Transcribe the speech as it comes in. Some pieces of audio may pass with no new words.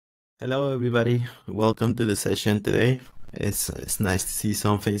Hello, everybody. Welcome to the session today. It's nice to see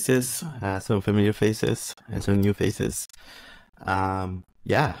some faces, some familiar faces, and some new faces.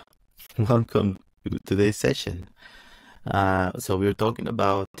 Yeah, welcome to today's session. So we're talking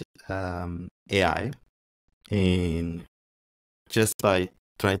about AI, and just by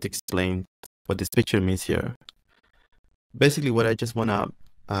trying to explain what this picture means here. Basically, what I just want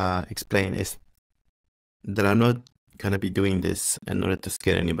to explain is that I'm not gonna be doing this in order to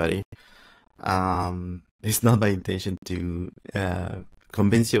scare anybody. It's not my intention to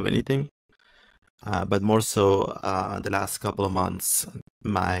convince you of anything, but more so the last couple of months,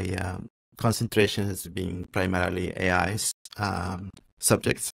 my concentration has been primarily AI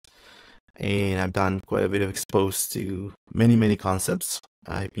subjects, and I've done quite a bit of exposed to many concepts.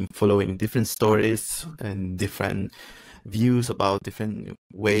 I've been following different stories and different views about different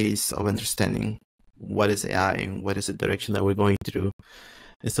ways of understanding what is AI and what is the direction that we're going through.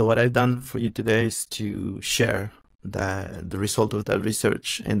 And so what I've done for you today is to share the result of that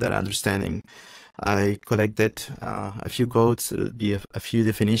research and that understanding. I collected a few quotes, there will be a few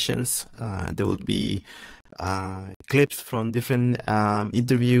definitions, there will be clips from different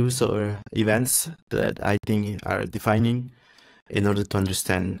interviews or events that I think are defining in order to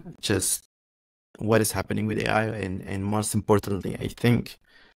understand just what is happening with AI and most importantly, I think,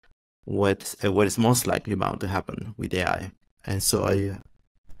 what is most likely about to happen with AI. And so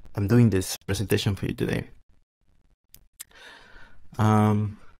I'm doing this presentation for you today.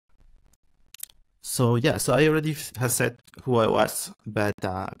 So I already have said who I was, but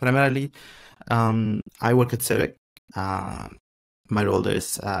primarily I work at CERIC. My role there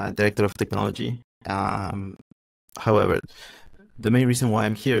is Director of Technology. However, the main reason why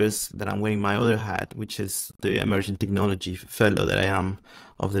I'm here is that I'm wearing my other hat, which is the Emerging Technology Fellow that I am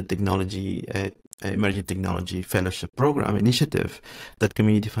of the Emerging Technology Fellowship Program initiative that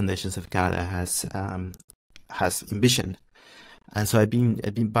Community Foundations of Canada has envisioned. And so I've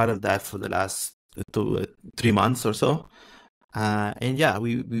been part of that for the last 3 months or so. And yeah,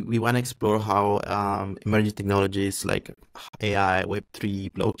 we want to explore how emerging technologies like AI,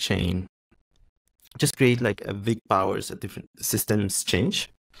 Web3, blockchain, just create like a big powers that different systems change.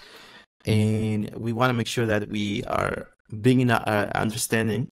 And we want to make sure that we are bringing our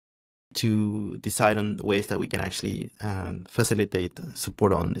understanding to decide on ways that we can actually facilitate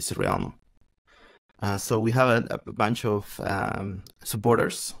support on this realm. So we have a bunch of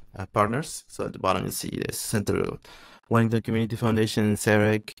supporters, partners. So at the bottom you see the Center Wellington Community Foundation,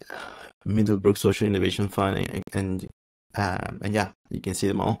 CERIC, Middlebrook Social Innovation Fund, and yeah, you can see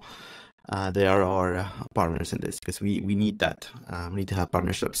them all. They are our partners in this because we need that. We need to have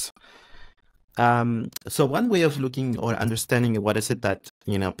partnerships. So one way of looking or understanding what is it that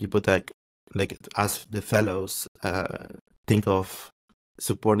people that like us the fellows think of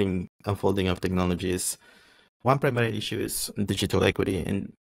supporting unfolding of technologies. One primary issue is digital equity,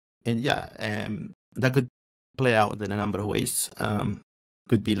 and yeah, that could play out in a number of ways.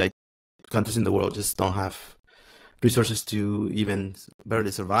 Could be like countries in the world just don't have resources to even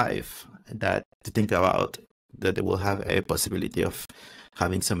barely survive, that to think about that they will have a possibility of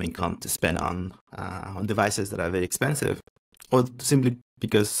having some income to spend on devices that are very expensive, or simply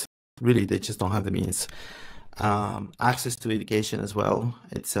because really they just don't have the means. Access to education as well,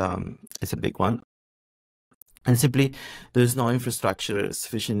 it's a big one. And simply, there's no infrastructure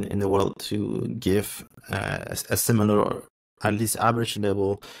sufficient in the world to give a similar or at least average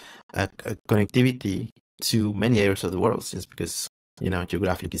level connectivity to many areas of the world, just because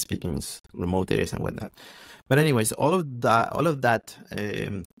geographically speaking, it's remote areas and whatnot. But anyways, all of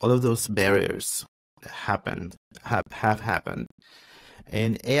those barriers have happened,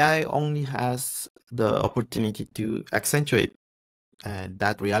 and AI only has the opportunity to accentuate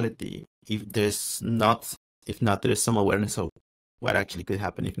that reality if there's some awareness of what actually could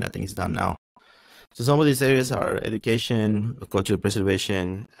happen if nothing is done now. So some of these areas are education, cultural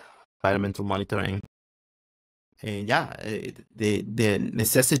preservation, environmental monitoring, and yeah, the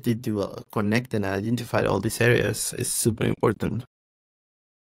necessity to connect and identify all these areas is super important.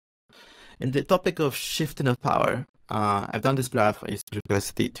 And the topic of shifting of power, I've done this graph. I used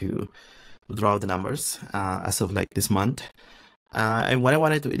Perplexity to draw the numbers as of like this month. And what I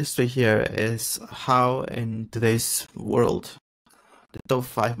wanted to illustrate here is how in today's world, the top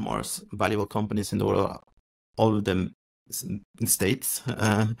 5 most valuable companies in the world, all of them states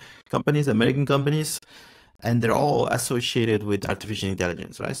companies, American companies, and they're all associated with artificial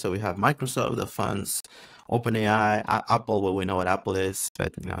intelligence, right? So we have Microsoft that funds OpenAI, Apple. Well, we know what Apple is,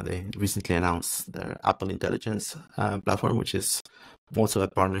 but they recently announced their Apple Intelligence platform, which is also a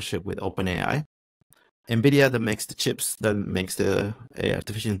partnership with OpenAI. NVIDIA that makes the chips that makes the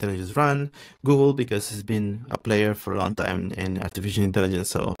artificial intelligence run. Google, because it's been a player for a long time in artificial intelligence.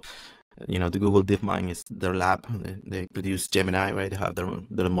 So, the Google DeepMind is their lab. They produce Gemini, right? They have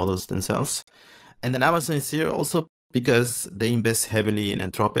their models themselves. And then Amazon is here also because they invest heavily in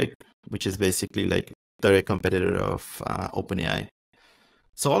Anthropic, which is basically like direct competitor of OpenAI.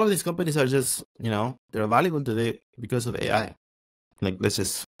 So all of these companies are just, they're valuable today because of AI. Like,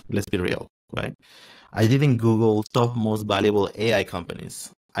 let's be real, right? I didn't Google top most valuable AI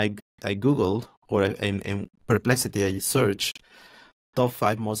companies. I Googled, or in Perplexity, I searched top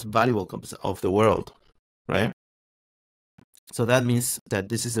 5 most valuable companies of the world, right? So that means that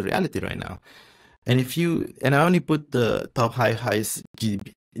this is the reality right now. And I only put the top highest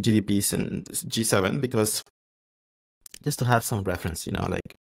GDPs in G7 because just to have some reference,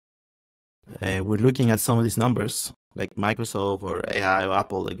 like we're looking at some of these numbers, like Microsoft or AI or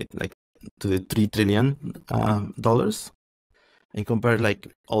Apple, like to the $3 trillion dollars, and compare like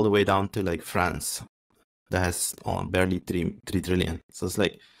all the way down to like France that has barely 3 trillion. So it's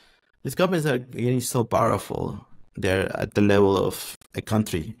like these companies are getting so powerful. They're at the level of a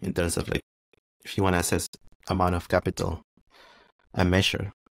country in terms of like, if you want to assess amount of capital and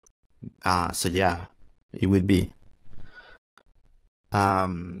measure. So yeah, it would be.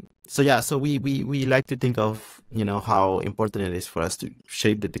 So we like to think of, how important it is for us to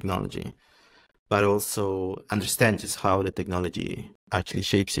shape the technology, but also understand just how the technology actually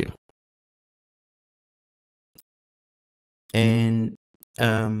shapes you. And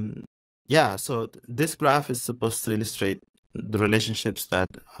so this graph is supposed to illustrate the relationships that,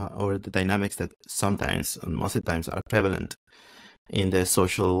 or the dynamics that sometimes, and most of the times, are prevalent in the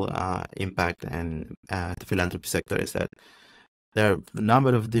social impact and the philanthropy sector. Is that there are a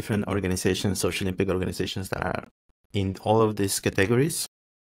number of different organizations, social impact organizations, that are in all of these categories.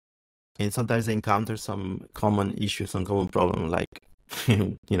 And sometimes they encounter some common issues, some common problem, like,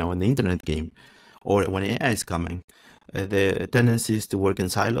 in the internet game, or when AI is coming. The tendency is to work in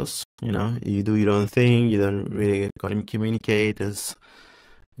silos. You do your own thing. You don't really communicate. It's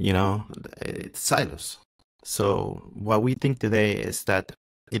silos. So what we think today is that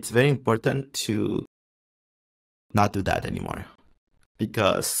it's very important to not do that anymore,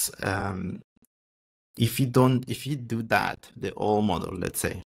 because if you do that, the old model, let's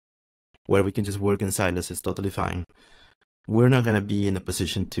say, where we can just work in silos, is totally fine. We're not going to be in a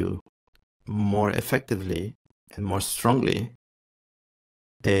position to more effectively and more strongly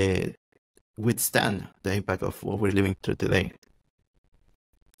withstand the impact of what we're living through today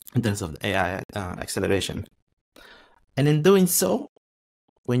in terms of AI acceleration. And in doing so,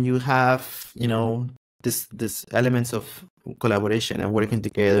 when you have, this elements of collaboration and working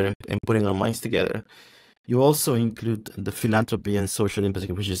together and putting our minds together, you also include the philanthropy and social impact,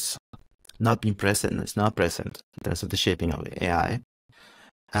 which is not being present. It's not present in terms of the shaping of AI.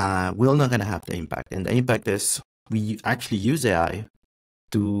 We're not going to have the impact. And the impact is we actually use AI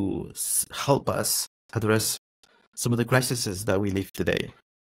to help us address some of the crises that we live today,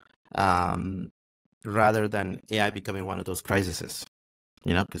 rather than AI becoming one of those crises.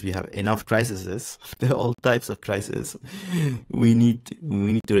 Because we have enough crises, all types of crises. We need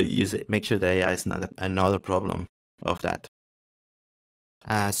to use it, make sure that AI is not another problem of that.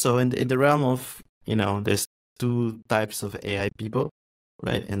 So in the realm of, there's two types of AI people,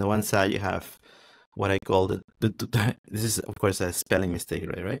 right? In the one side, you have what I call this is, of course, a spelling mistake,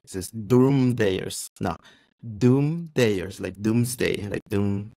 right? It says doomsdayers. No, doomsdayers, like doomsday, like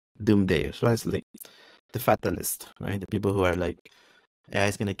doomsdayers, right? It's like the fatalist, right? The people who are like, AI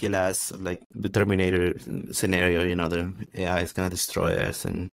is gonna kill us, like the Terminator scenario. The AI is gonna destroy us,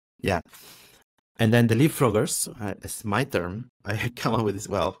 and yeah. And then the leapfroggers, is my term. I come up with as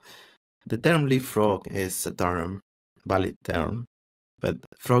well. The term leapfrog is a term, valid term, but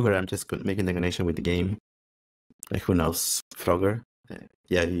Frogger, I'm just making the connection with the game. Like, who knows Frogger?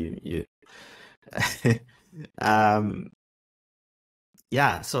 Yeah, you.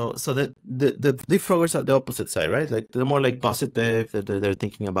 Yeah, so the leapfroggers are the opposite side, right? Like, they're more like positive. They're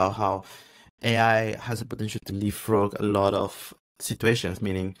thinking about how AI has the potential to leapfrog a lot of situations,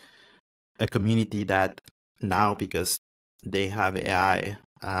 meaning a community that now, because they have AI,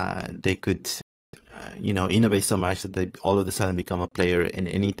 they could, innovate so much that they all of a sudden become a player in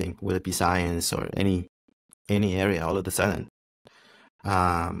anything, whether it be science or any area, all of a sudden.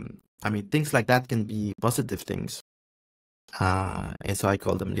 Things like that can be positive things. And so I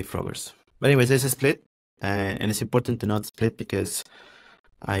call them leapfroggers. But anyways, there's a split, and it's important to not split, because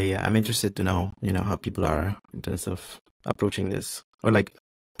I'm interested to know, how people are in terms of approaching this, or like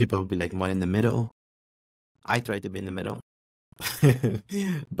people will be like more in the middle. I try to be in the middle,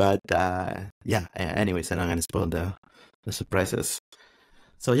 But yeah, anyways, I'm not gonna spoil the surprises.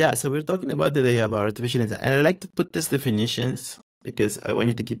 So yeah, so we're talking about today about artificial intelligence, and I like to put these definitions because I want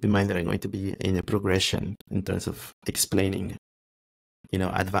you to keep in mind that I'm going to be in a progression in terms of explaining,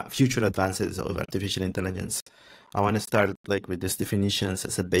 future advances of artificial intelligence. I want to start like with these definitions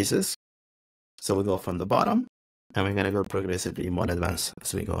as a basis. So we go from the bottom, and we're gonna go progressively more advanced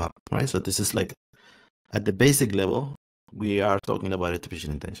as we go up, right? So this is like at the basic level, we are talking about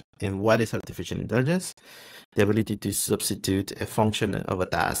artificial intelligence. And what is artificial intelligence? The ability to substitute a function of a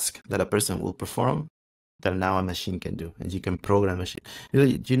task that a person will perform that now a machine can do. And you can program a machine.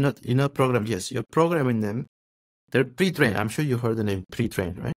 You know program, yes, you're programming them. They're pre-trained. I'm sure you heard the name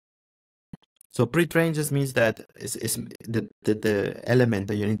pre-trained, right? So pre-trained just means that it's the element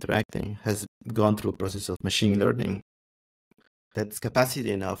that you're interacting has gone through a process of machine learning that's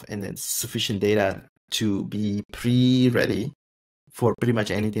capacity enough and it's sufficient data to be pre-ready for pretty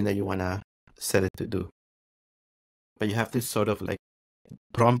much anything that you want to set it to do. But you have to sort of like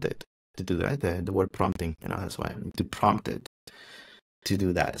prompt it to do that. The word prompting, that's why I need to prompt it to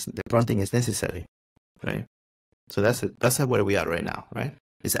do that. The prompting is necessary, right? So that's where we are right now, right?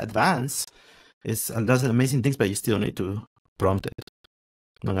 It's advanced. It does amazing things, but you still need to prompt it.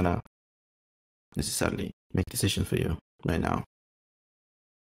 I'm not gonna necessarily make decisions for you right now.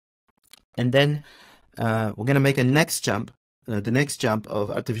 And then we're gonna make a next jump. The next jump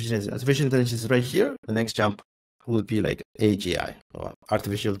of artificial intelligence is right here. The next jump will be like AGI, or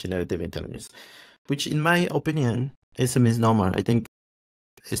artificial generative intelligence, which in my opinion is a misnomer. I think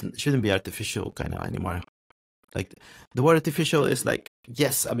it shouldn't be artificial kind of anymore. Like the word artificial is like,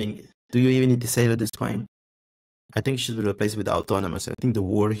 yes, I mean, do you even need to say it at this point? I think it should be replaced with autonomous. I think the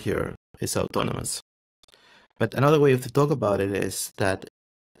word here is autonomous. But another way to talk about it is that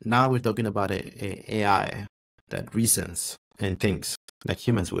now we're talking about a AI that reasons and thinks like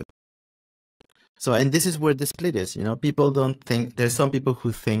humans would. So, and this is where the split is, people don't think, there's some people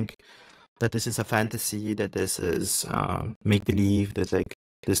who think that this is a fantasy, that this is make-believe, that like,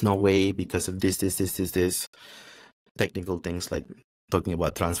 there's no way because of this, technical things like talking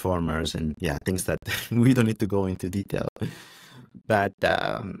about transformers and things that we don't need to go into detail. But,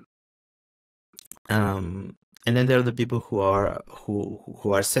 and then there are the people who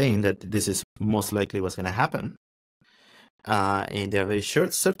are saying that this is most likely what's going to happen. And they're very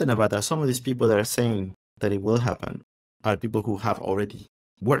certain about that. Some of these people that are saying that it will happen are people who have already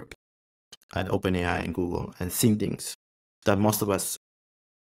worked at OpenAI and Google and seen things that most of us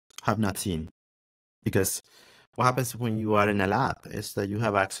have not seen. Because what happens when you are in a lab is that you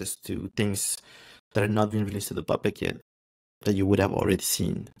have access to things that are not being released to the public yet that you would have already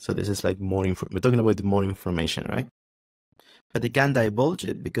seen. So this is like we're talking about more information, right? But they can't divulge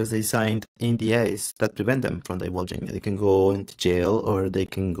it because they signed NDAs that prevent them from divulging. They can go into jail or they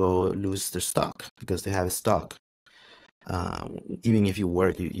can go lose their stock because they have a stock. Even if you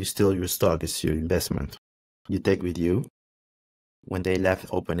work, you still, your stock is your investment. You take with you. When they left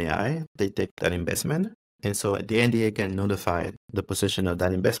OpenAI, they take that investment. And so the NDA can notify the possession of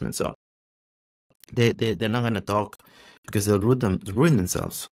that investment. So they're not going to talk because they'll ruin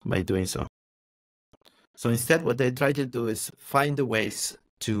themselves by doing so. So instead, what they try to do is find the ways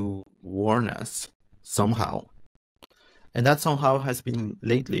to warn us somehow. And that somehow has been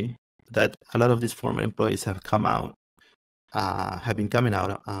lately that a lot of these former employees have come out, have been coming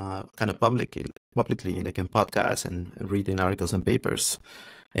out kind of publicly, like in podcasts and reading articles and papers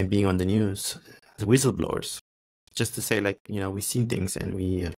and being on the news as whistleblowers, just to say like, we've seen things and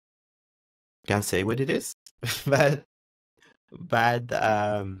we can't say what it is, but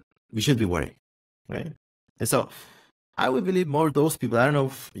we should be worried, right? And so I would believe more those people. I don't know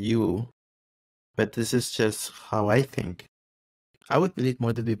if you, but this is just how I think. I would believe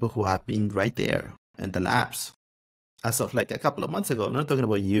more the people who have been right there in the labs as of like a couple of months ago. I'm not talking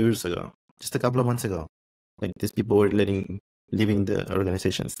about years ago, just a couple of months ago. Like these people were leaving the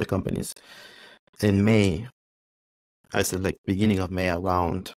organizations, the companies in May. I said like beginning of May,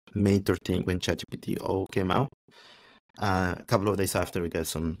 around May 13th when ChatGPT all came out. A couple of days after, we got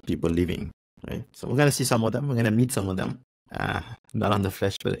some people leaving. Right, so we're gonna see some of them. We're gonna meet some of them, not on the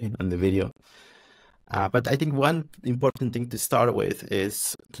flesh, but on the video. But I think one important thing to start with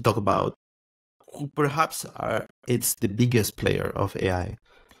is to talk about who perhaps it's the biggest player of AI,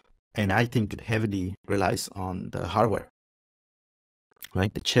 and I think it heavily relies on the hardware,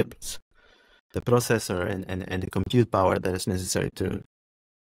 right? The chips, the processor, and the compute power that is necessary to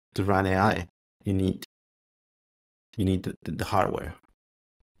run AI. You need the hardware,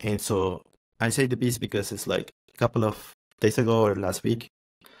 and so. I say the beast because it's like a couple of days ago or last week,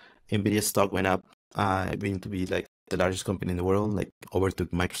 NVIDIA stock went up, going to be like the largest company in the world, like overtook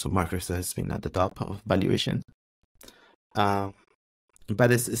Microsoft. Microsoft has been at the top of valuation.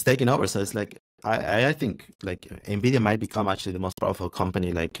 But it's taking over. So it's like, I think like NVIDIA might become actually the most powerful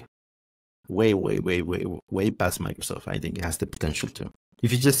company, like way past Microsoft. I think it has the potential to.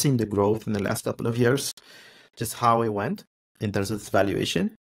 If you've just seen the growth in the last couple of years, just how it went in terms of its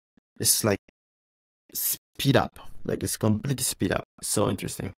valuation, it's like speed up, like it's completely speed up. So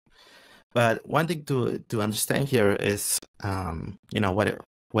interesting. But one thing to understand here is, what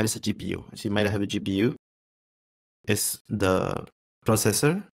is a GPU? So you might have a GPU. It's the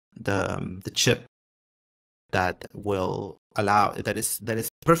processor, the chip that will allow that is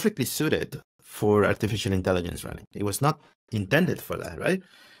perfectly suited for artificial intelligence running. It was not intended for that, right?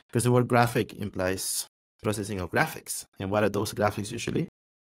 Because the word graphic implies processing of graphics. And what are those graphics usually?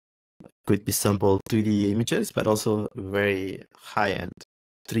 Could be simple 2D images, but also very high-end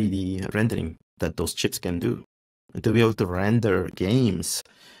 3D rendering that those chips can do. And to be able to render games,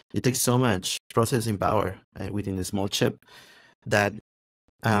 it takes so much processing power within a small chip that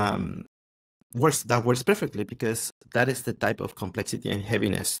works perfectly, because that is the type of complexity and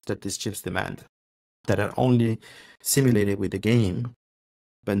heaviness that these chips demand, that are only simulated with the game,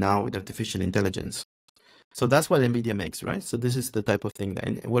 but now with artificial intelligence. So that's what NVIDIA makes, right? So this is the type of thing that,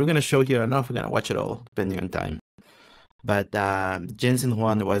 and what we're going to show here, I don't know if we're going to watch it all, depending on time. But Jensen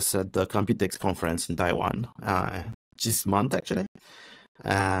Huang was at the Computex conference in Taiwan this month, actually.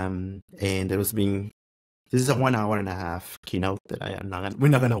 And there was this is a 1 hour and a half keynote that we're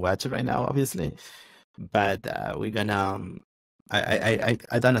not gonna watch it right now, obviously, but we're gonna.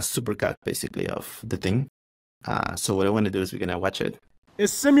 I done a supercut basically of the thing. So what I want to do is we're gonna watch it.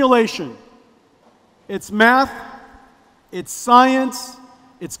 It's simulation. It's math. It's science.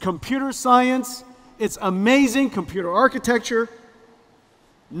 It's computer science. It's amazing computer architecture.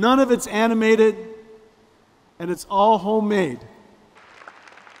 None of it's animated, and it's all homemade.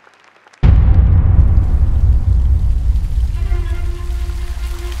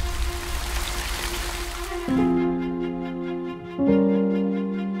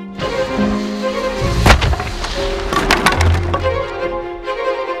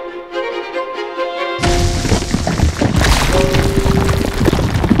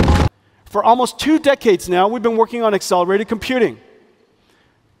 For almost 2 decades now, we've been working on accelerated computing.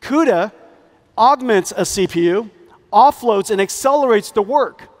 CUDA augments a CPU, offloads and accelerates the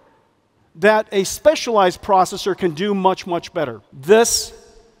work that a specialized processor can do much, much better. This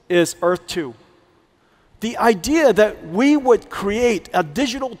is Earth 2. The idea that we would create a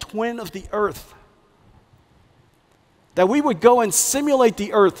digital twin of the Earth, that we would go and simulate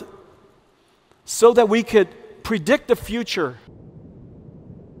the Earth so that we could predict the future.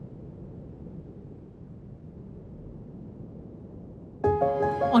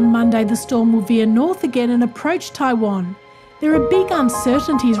 On Monday, the storm will veer north again and approach Taiwan. There are big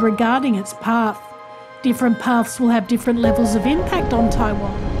uncertainties regarding its path. Different paths will have different levels of impact on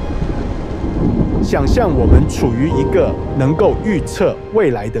Taiwan. 想象我们处于一个能够预测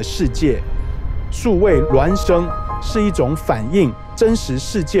未来的世界，数位孪生是一种反映真实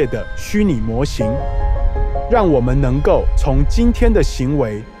世界的虚拟模型，让我们能够从今天的行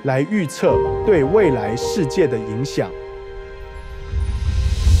为来预测对未来世界的影响。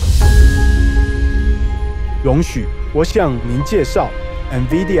容许我向您介绍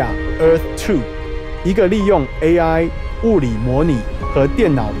NVIDIA Earth 2， 一个利用 AI、物理模拟和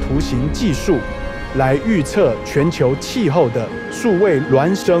电脑图形技术来预测全球气候的数位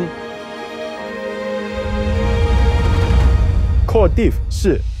孪生。CoreDiff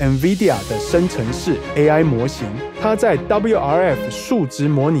是 NVIDIA 的生成式 AI 模型，它在 WRF 数值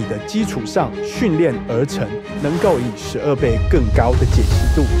模拟的基础上训练而成，能够以12倍更高的解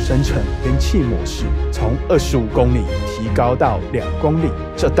析度生成天气模式，从25公里提高到2公里。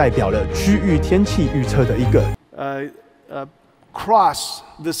这代表了区域天气预测的一个cross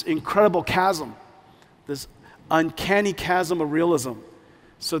this incredible chasm, this uncanny chasm of realism,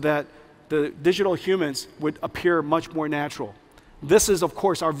 so that the digital humans would appear much more natural. This is, of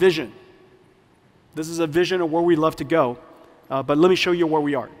course, our vision. This is a vision of where we love to go, but let me show you where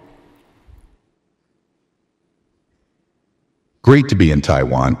we are. Great to be in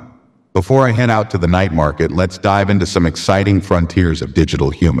Taiwan. Before I head out to the night market, let's dive into some exciting frontiers of digital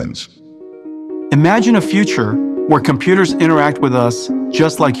humans. Imagine a future where computers interact with us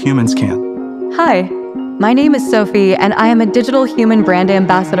just like humans can. Hi, my name is Sophie, and I am a digital human brand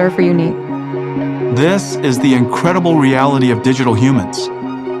ambassador for Unique. This is the incredible reality of digital humans.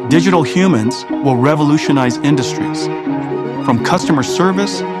 Digital humans will revolutionize industries, from customer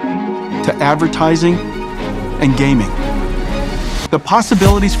service to advertising and gaming. The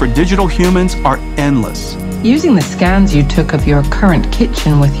possibilities for digital humans are endless. Using the scans you took of your current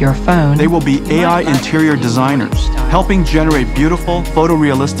kitchen with your phone, They will be AI interior designers, helping generate beautiful,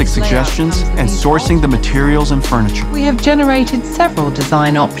 photorealistic suggestions and sourcing the materials and furniture. we have generated several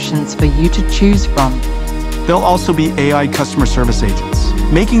design options for you to choose from. They'll also be AI customer service agents,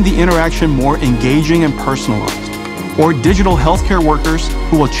 making the interaction more engaging and personalized. Or digital healthcare workers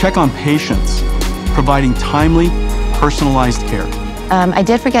who will check on patients, providing timely, personalized care. I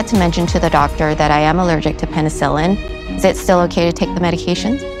did forget to mention to the doctor that I am allergic to penicillin. Is it still okay to take the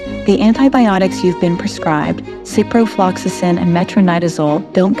medications? The antibiotics you've been prescribed, ciprofloxacin and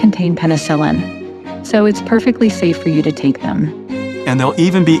metronidazole, don't contain penicillin, so it's perfectly safe for you to take them. And they'll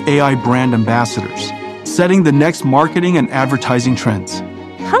even be AI brand ambassadors, setting the next marketing and advertising trends.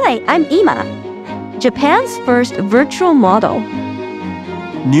 Hi, I'm Ima, Japan's first virtual model.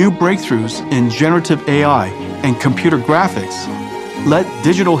 New breakthroughs in generative AI and computer graphics let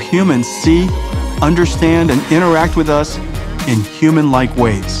digital humans see, understand, and interact with us in human-like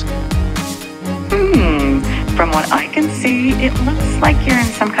ways. From what I can see, it looks like you're in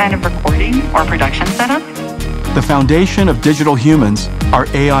some kind of recording or production setup. The foundation of digital humans are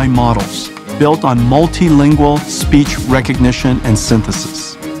AI models, built on multilingual speech recognition and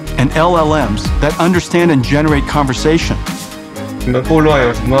synthesis, and LLMs that understand and generate conversation. 你们部落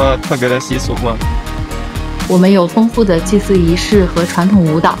有什么特别的习俗吗？我们有丰富的祭祀仪式和传统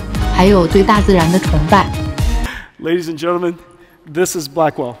舞蹈，还有对大自然的崇拜。Ladies and gentlemen, this is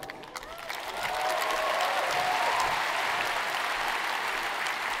Blackwell.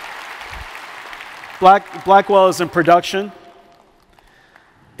 Blackwell is in production.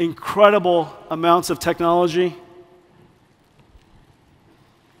 Incredible amounts of technology.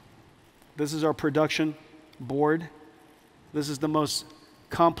 This is our production board. This is the most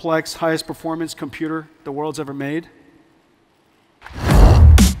complex, highest performance computer the world's ever made.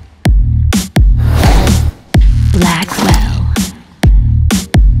 Blackwell.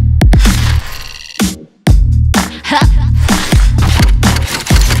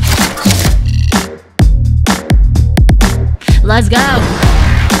 Let's go.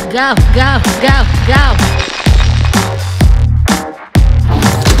 Go, go, go, go.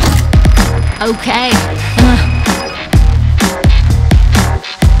 Okay.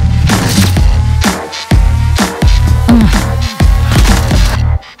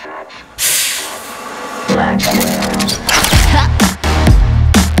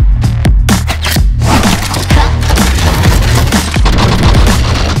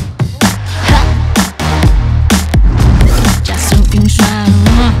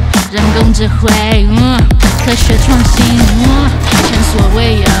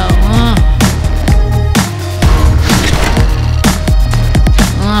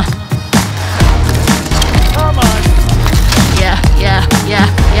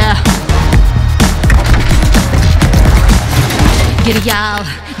 Get it, y'all.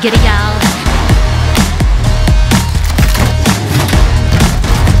 Get it, y'all.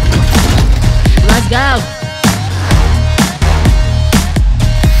 Let's go.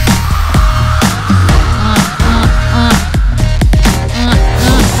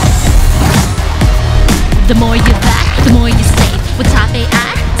 The more you back, the more you save. With top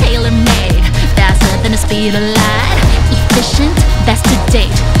AI, tailor-made. Faster than the speed of light. Efficient, best to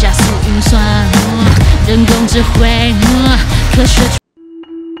date. 加速运算，人工智慧，科学。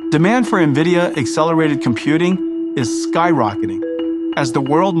Demand for NVIDIA accelerated computing is skyrocketing as the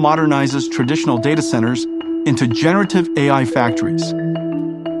world modernizes traditional data centers into generative AI factories.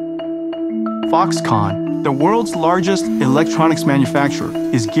 Foxconn, the world's largest electronics manufacturer,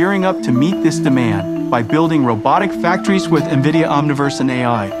 is gearing up to meet this demand by building robotic factories with NVIDIA Omniverse and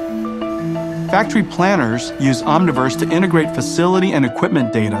AI. Factory planners use Omniverse to integrate facility and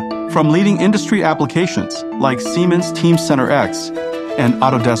equipment data from leading industry applications like Siemens Teamcenter X and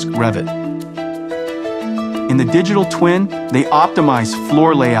Autodesk Revit. In the digital twin, they optimize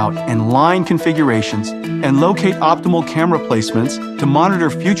floor layout and line configurations and locate optimal camera placements to monitor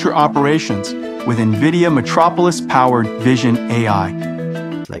future operations with NVIDIA Metropolis-powered Vision AI.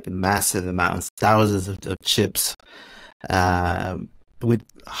 Like massive amounts, thousands of chips with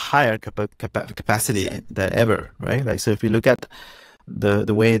higher capacity than ever, right? Like, so if you look at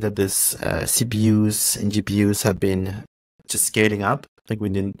the way that this CPUs and GPUs have been just scaling up, like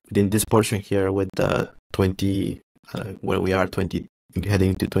within this portion here with the 20, where we are 20,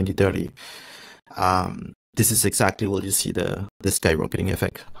 heading to 2030, this is exactly what you see the skyrocketing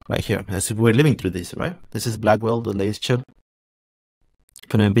effect right here. As if we're living through this, right? This is Blackwell, the latest chip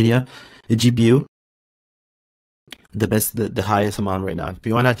from NVIDIA, the GPU, the highest amount right now. If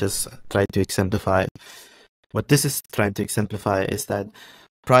you want to just try to exemplify, what this is trying to exemplify is that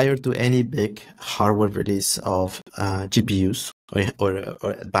prior to any big hardware release of GPUs or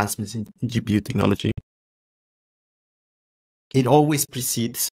advancements in GPU technology, it always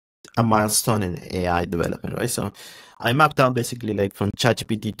precedes a milestone in AI development, right? So I mapped out basically like from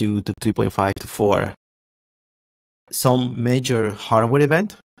ChatGPT 2 to 3.5 to 4, some major hardware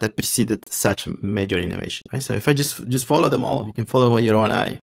event that preceded such major innovation, right? So if I just follow them all, you can follow with your own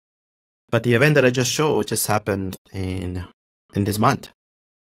eye. But the event that I just showed just happened in this month,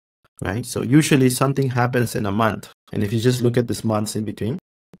 right? So usually something happens in a month. And if you just look at these months in between,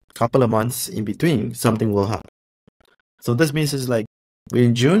 couple of months in between, something will happen. So this means it's like we're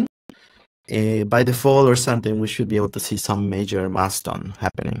in June, by the fall or something, we should be able to see some major milestone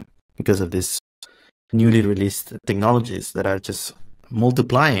happening because of this newly released technologies that are just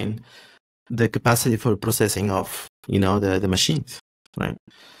multiplying the capacity for processing of, the machines, right?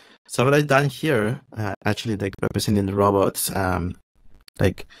 So what I've done here, actually, like representing the robots,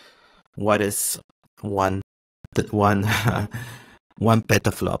 like what is one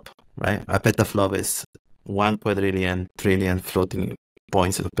petaflop, right? A petaflop is 1 quadrillion trillion floating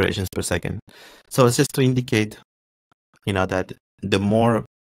points of operations per second. So it's just to indicate, that the more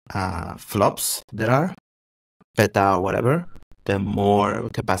flops there are, peta or whatever, the more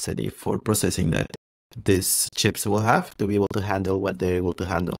capacity for processing that these chips will have to be able to handle what they're able to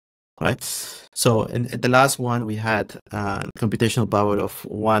handle, right? So in the last one, we had computational power of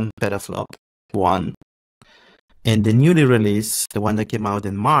 1 petaflop, 1. And the newly released, the one that came out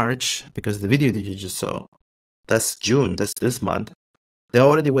in March, because the video that you just saw, that's June, that's this month, they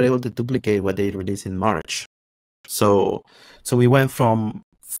already were able to duplicate what they released in March. So we went from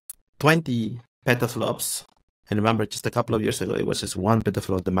 20 petaflops, and remember, just a couple of years ago, it was just 1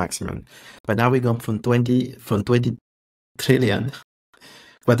 petaflop, the maximum. But now we go from 20 quadrillion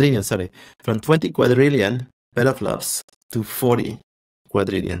petaflops to 40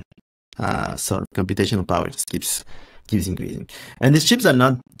 quadrillion. So computational power just keeps increasing. And these chips are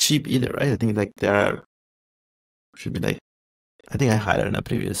not cheap either, right? I think like I think I had it in a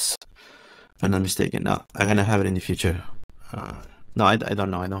previous, if I'm not mistaken. No, I'm gonna have it in the future. No, I don't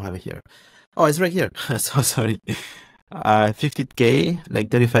know. I don't have it here. Oh, it's right here. So sorry. 50K, like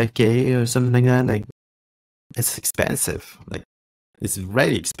 35K or something like that. Like, it's expensive. Like, it's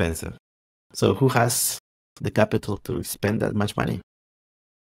very expensive. So who has the capital to spend that much money?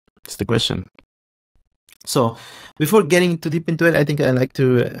 It's the question. So before getting too deep into it, I think I like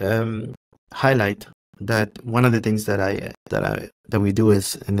to highlight that one of the things that we do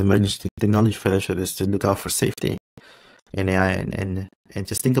is in the Emerging Technology Fellowship is to look out for safety in AI and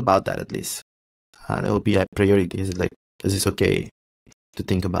just think about that at least. That will be a priority. Is this okay to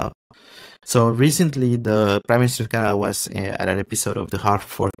think about? So recently, the Prime Minister of Canada was at an episode of the Hard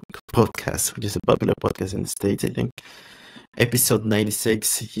Fork podcast, which is a popular podcast in the States, I think. Episode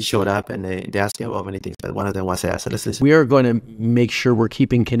 96, he showed up and they asked him about many things, but one of them was asked, let's listen. We are going to make sure we're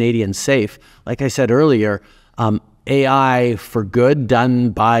keeping Canadians safe. Like I said earlier, AI for good, done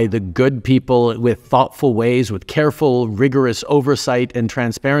by the good people with thoughtful ways, with careful, rigorous oversight and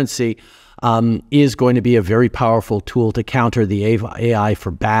transparency, is going to be a very powerful tool to counter the AI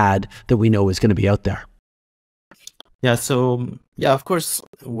for bad that we know is going to be out there. Yeah, so, yeah, of course,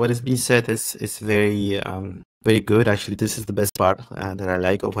 what is being said is very... very good. Actually, this is the best part that I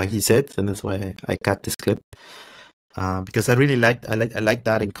like of what he said, and that's why I cut this clip because I really like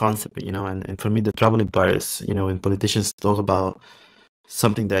that in concept, and for me the troubling part is, when politicians talk about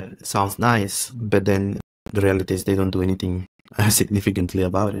something that sounds nice, but then the reality is they don't do anything significantly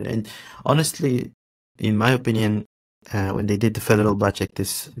about it. And honestly, in my opinion, when they did the federal budget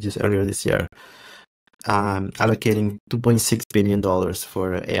just earlier this year, allocating $2.6 billion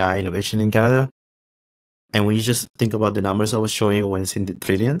for AI innovation in Canada. And when you just think about the numbers I was showing when it's in the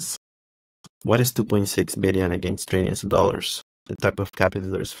trillions, what is 2.6 billion against trillions of dollars? The type of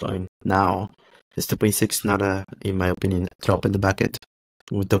capital that is flowing now is 2.6 not in my opinion, drop in the bucket.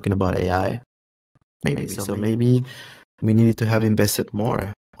 We're talking about AI. Maybe. So maybe we needed to have invested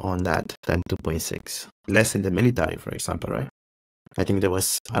more on that than 2.6. Less in the military, for example, right? I think there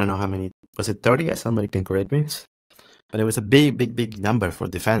was, I don't know how many, was it 30? Somebody can correct me. But it was a big number for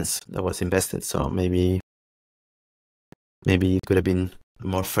defense that was invested. So maybe it could have been a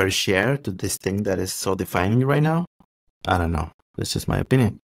more fair share to this thing that is so defining right now. I don't know. That's just my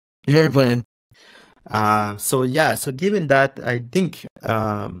opinion. Yeah, but so given that, I think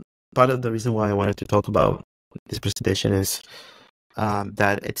part of the reason why I wanted to talk about this presentation is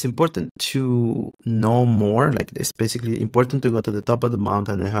that it's important to know more. Like, it's basically important to go to the top of the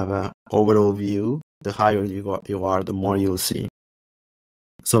mountain and have an overall view. The higher you are, the more you'll see.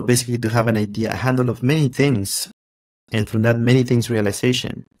 So basically, to have an idea, a handle of many things And from that many things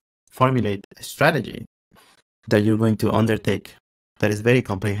realization, formulate a strategy that you're going to undertake that is very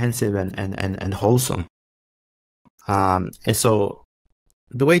comprehensive and wholesome. And so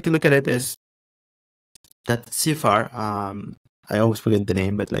the way to look at it is that CFR, I always forget the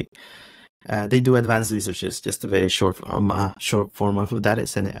name, but like they do advanced research. It's just a very short form of that.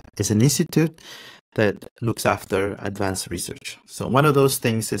 It's an institute that looks after advanced research. So one of those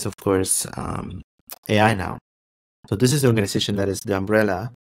things is, of course, AI now. So this is the organization that is the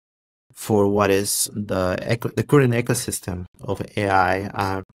umbrella for what is the current ecosystem of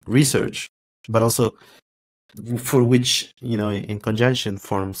AI research, but also for which, in conjunction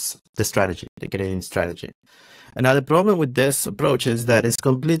forms the strategy, the Canadian strategy. Another problem with this approach is that it's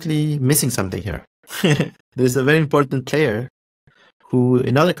completely missing something here. There's a very important player who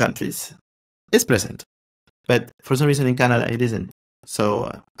in other countries is present, but for some reason in Canada it isn't. So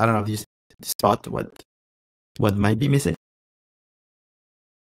I don't know if you spot what might be missing.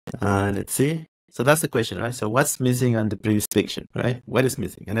 Let's see. So that's the question, right? So what's missing on the previous picture, right? What is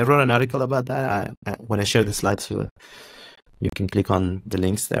missing? And I wrote an article about that. When I share the slides, you can click on the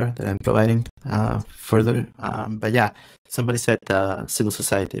links there that I'm providing further. But yeah, somebody said civil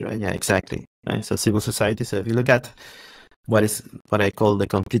society, right? Yeah, exactly. Right. So civil society. So if you look at what I call the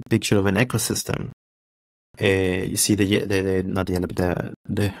complete picture of an ecosystem, you see the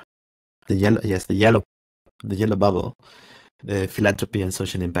yellow bubble. The philanthropy and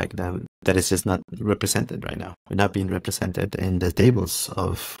social impact that is just not represented right now. We're not being represented in the tables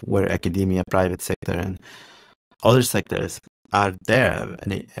of where academia, private sector, and other sectors are there,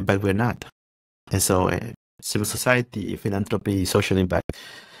 but we're not. And so civil society, philanthropy, social impact,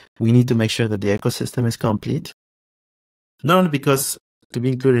 we need to make sure that the ecosystem is complete. Not only because to be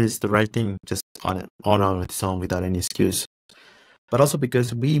included is the right thing, just on its own without any excuse, but also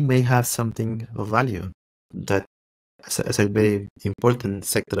because we may have something of value that as a very important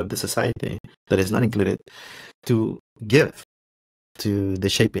sector of the society that is not included to give to the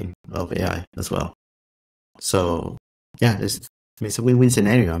shaping of AI as well. So yeah, it's a win-win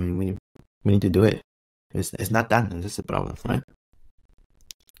scenario. I mean, we need to do it. It's not done. This is the problem, right?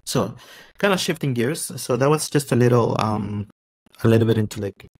 So kind of shifting gears. So that was just a little bit into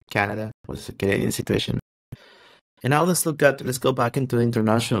like Canada, what's the Canadian situation. And now let's go back into the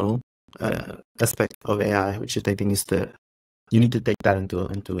international aspect of AI, which I think is you need to take that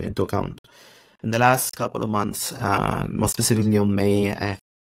into account. In the last couple of months, more specifically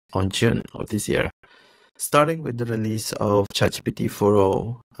on June of this year, starting with the release of ChatGPT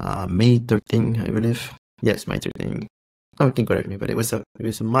 4.0, May 13, I believe. Yes, May 13. Oh, can correct me, but it was a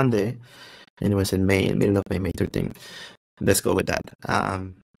Monday, and it was in May, middle of May 13. Let's go with that.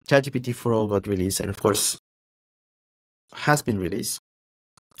 ChatGPT 4.0 got released, and of course, has been released.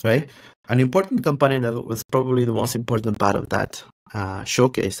 Right? An important component that was probably the most important part of that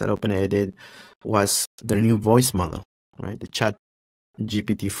showcase that OpenAI did was their new voice model, right? The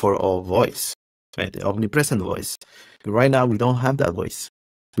ChatGPT 4.0 voice, right? The omnipresent voice. Right now, we don't have that voice.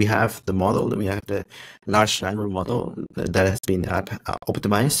 We have the model, we have the large language model that has been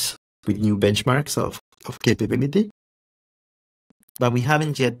optimized with new benchmarks of capability. But we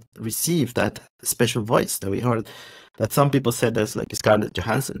haven't yet received that special voice that we heard that some people said that's like Scarlett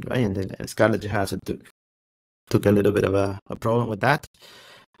Johansson, right? And then Scarlett Johansson took a little bit of a problem with that,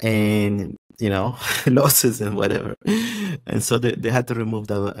 and losses and whatever, and so they had to remove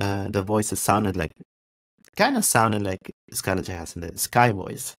the voice that kind of sounded like Scarlett Johansson, the Sky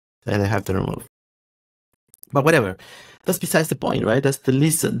voice, that they have to remove. But whatever, that's besides the point, right? That's the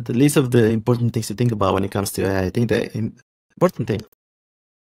least of the important things to think about when it comes to AI. I think the important thing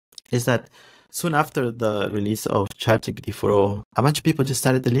is that soon after the release of ChatGPT 4.0, a bunch of people just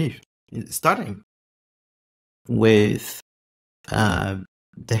started to leave, starting with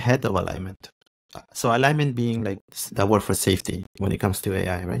the head of alignment. So alignment being like the word for safety when it comes to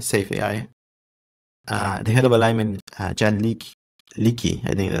AI, right? Safe AI. The head of alignment, Jan Leakey,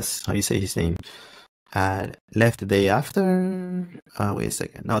 I think that's how you say his name, left the day after. Wait a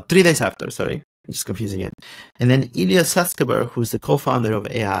second. No, 3 days after, sorry. I'm just confusing it. And then Ilya Sutskever, who's the co-founder of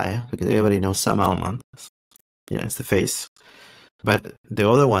AI, because everybody knows Sam Altman. Yeah, it's the face. But the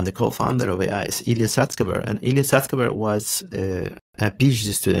other one, the co-founder of AI, is Ilya Sutskever. And Ilya Sutskever was a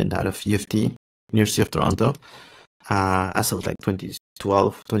PhD student out of U of T, University of Toronto. As of like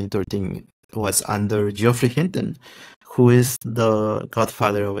 2012, 2013, was under Geoffrey Hinton, who is the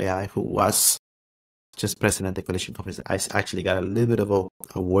godfather of AI, who was just president of the Coalition Conference. I actually got a little bit of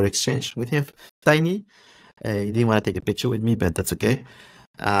a word exchange with him, tiny. He didn't want to take a picture with me, but that's okay.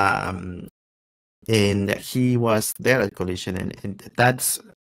 And he was there at Coalition, and that's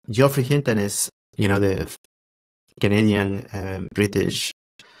Geoffrey Hinton is, the Canadian, British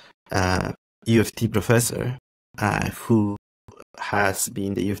U of T professor who has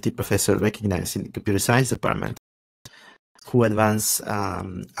been the U of T professor recognized in the computer science department, who advanced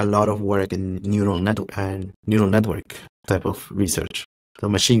a lot of work in neural network type of research, so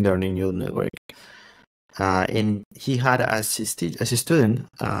machine learning neural network. And he had as his student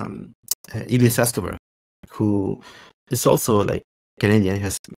Elias Escobar, who is also like Canadian,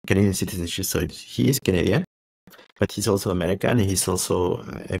 has Canadian citizenship, so he is Canadian, but he's also American, and he's also,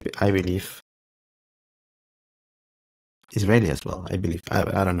 I believe, Israeli as well. I believe.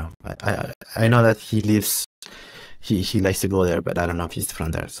 I don't know. I know that he lives. He likes to go there, but I don't know if he's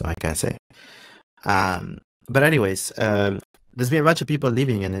from there, so I can't say. But anyways, there's been a bunch of people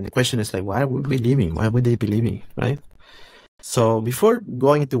leaving, and then the question is like, why would we leaving? Why would they be leaving, right? So before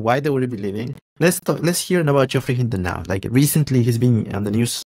going into why they would be leaving, let's hear about Geoffrey Hinton now. Like recently, he's been on the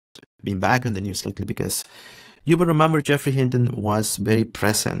news, been back on the news lately, because you will remember Geoffrey Hinton was very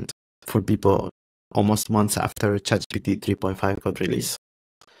present for people almost months after ChatGPT 3.5 got released.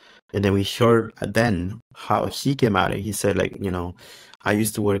 And then we heard then how he came out and he said, like, you know, I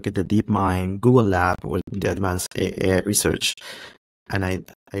used to work at the DeepMind Google Lab with the advanced AI research, and I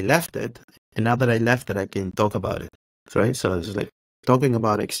left it. And now that I left it, I can talk about it, right? So it's like talking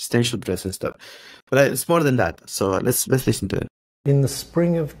about existential threats and stuff. But it's more than that. So let's listen to it. In the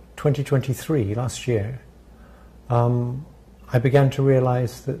spring of 2023, last year, I began to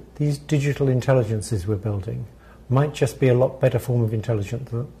realize that these digital intelligences we're building might just be a lot better form of intelligence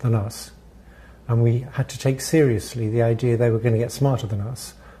than us. And we had to take seriously the idea they were going to get smarter than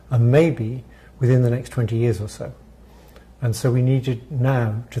us, and maybe within the next 20 years or so. And so we needed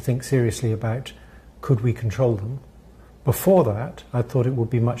now to think seriously about, could we control them? Before that, I thought it would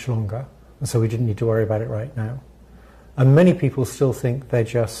be much longer, and so we didn't need to worry about it right now. And many people still think they're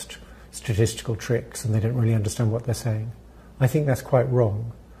just statistical tricks and they don't really understand what they're saying. I think that's quite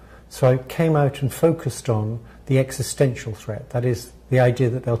wrong. So I came out and focused on the existential threat, that is, the idea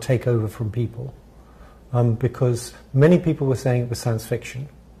that they'll take over from people. Because many people were saying it was science fiction,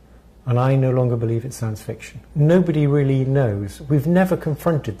 and I no longer believe it's science fiction. Nobody really knows. We've never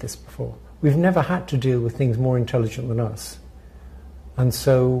confronted this before. We've never had to deal with things more intelligent than us. And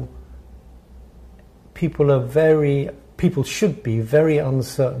so people should be very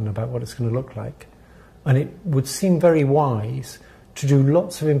uncertain about what it's going to look like. And it would seem very wise to do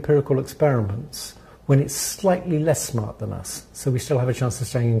lots of empirical experiments when it's slightly less smart than us, so we still have a chance of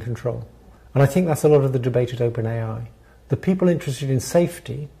staying in control. And I think that's a lot of the debate at OpenAI. The people interested in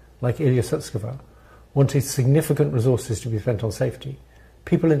safety, like Elias Escobar, wanted significant resources to be spent on safety.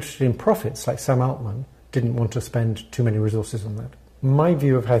 People interested in profits, like Sam Altman, didn't want to spend too many resources on that. My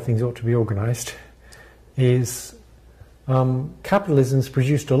view of how things ought to be organized is capitalism's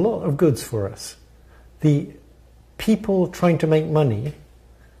produced a lot of goods for us. The people trying to make money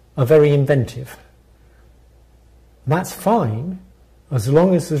are very inventive. That's fine, as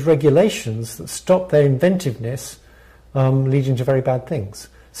long as there's regulations that stop their inventiveness leading to very bad things.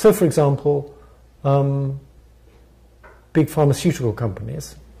 So, for example, big pharmaceutical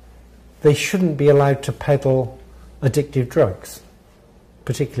companies, they shouldn't be allowed to peddle addictive drugs,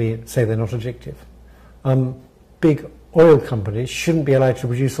 particularly say they're not addictive. Big oil companies shouldn't be allowed to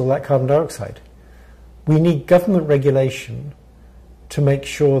produce all that carbon dioxide. We need government regulation to make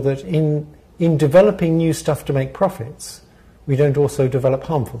sure that in developing new stuff to make profits, we don't also develop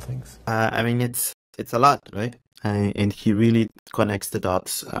harmful things. I mean, it's a lot, right? And he really connects the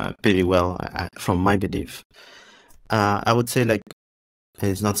dots pretty well, from my belief. I would say, like,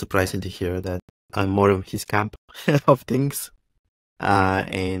 it's not surprising to hear that I'm more of his camp of things.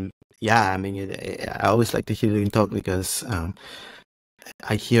 And yeah, I mean, I always like to hear him talk because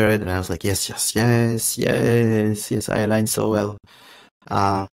I hear it and I was like, yes, I align so well.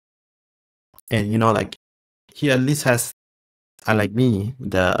 And you know, like, he at least has, unlike me,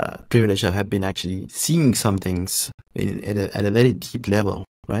 the privilege of have been actually seeing some things at a very deep level,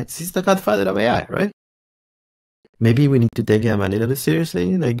 right? He's the godfather of AI, right? Maybe we need to take him a little bit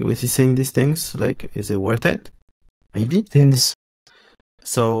seriously. Like, was he saying these things? Like, is it worth it? Maybe.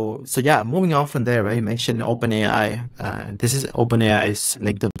 So yeah, moving on from there, right? You mentioned OpenAI. This is OpenAI's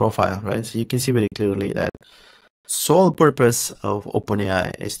LinkedIn profile, right? So you can see very clearly that sole purpose of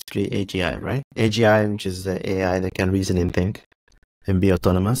OpenAI is to create AGI, right? AGI, which is the AI that can reason and think and be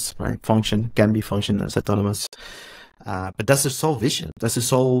autonomous, right? Can be function as autonomous. But that's their sole vision. This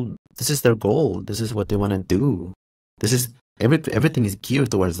is their goal. This is what they want to do. This is everything is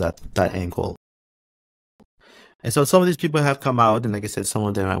geared towards that end goal. And so some of these people have come out, and like I said, some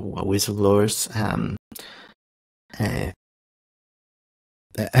of them are whistleblowers.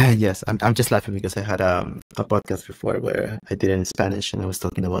 Yes, I'm just laughing because I had a podcast before where I did it in Spanish and I was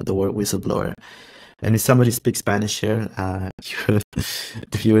talking about the word whistleblower. And if somebody speaks Spanish here,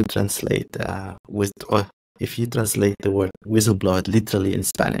 if you would translate or if you translate the word whistleblower literally in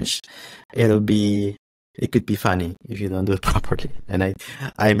Spanish, it could be funny if you don't do it properly. And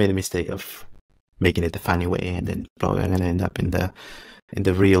I made a mistake of making it the funny way, and then probably I'm gonna end up in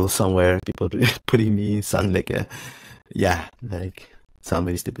the reel somewhere, people putting me sound like sound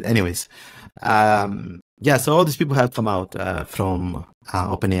very stupid. Anyways, so all these people have come out from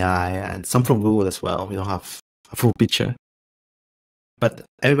OpenAI and some from Google as well. We don't have a full picture, but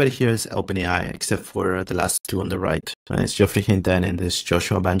everybody here is OpenAI except for the last two on the right. It's Geoffrey Hinton and there's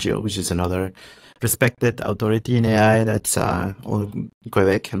Joshua Bangio, which is another respected authority in AI that's in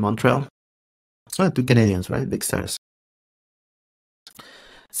Quebec and Montreal. Two Canadians, right? Big stars.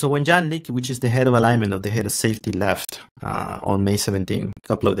 So when Jan Leake, which is the head of alignment of the head of safety, left on May 17, a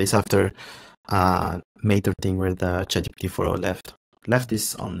couple of days after May 13, where the ChatGPT 4.0 left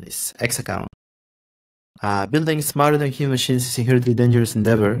this on his X account. Building smarter than human machines is inherently dangerous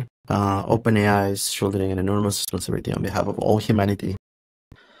endeavor. OpenAI is shouldering an enormous responsibility on behalf of all humanity.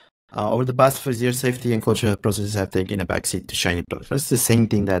 Over the past 5 years, safety and cultural processes have taken a backseat to shiny products. That's the same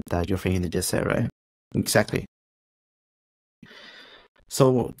thing that Geoffrey just said, right? Exactly.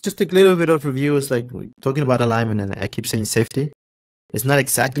 So just a little bit of review is like talking about alignment, and I keep saying safety. It's not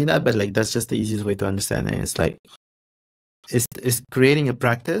exactly that, but like that's just the easiest way to understand it. It's like it's creating a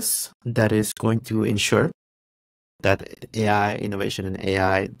practice that is going to ensure that AI innovation and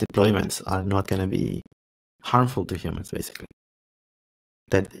AI deployments are not going to be harmful to humans, basically.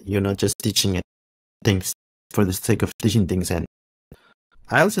 That you're not just teaching it things for the sake of teaching things. And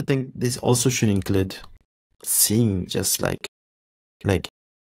I also think this also should include seeing just like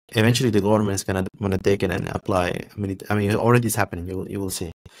eventually the government is gonna take it and apply. I mean, it already is happening. You will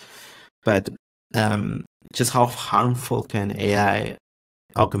see, but just how harmful can AI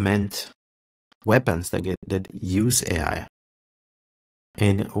augment weapons that use AI,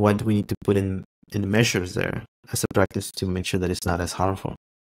 and what we need to put in measures there as a practice to make sure that it's not as harmful.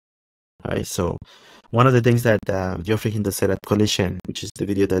 All right. So one of the things that Geoffrey Hinton said at Collision, which is the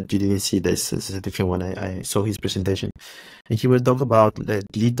video that you didn't see, this is a different one. I saw his presentation, and he will talk about the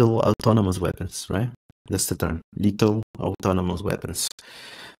lethal autonomous weapons, right? That's the term, lethal autonomous weapons.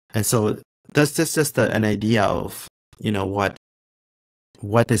 And so that's just an idea of,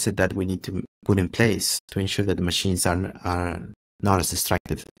 what is it that we need to put in place to ensure that the machines are not as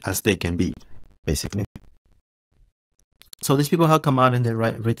destructive as they can be, basically. So these people have come out and they've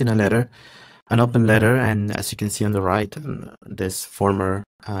written a letter, an open letter, and as you can see on the right, there's former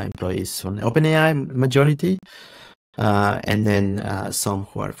employees from OpenAI, majority, and then some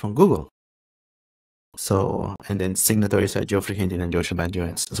who are from Google. So, and then signatories are Geoffrey Hinton and Joshua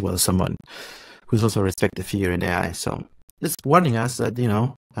Bangio, as well as someone who's also a respected figure in AI. So it's warning us that,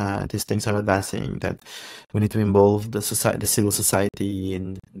 these things are advancing, that we need to involve the civil society,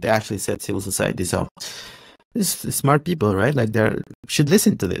 and they actually said civil society. So these smart people, right? Like they should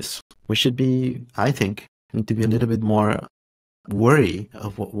listen to this. We should be, I think, need to be a little bit more worried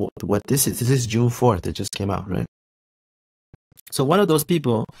of what this is. This is June 4th. It just came out, right? So one of those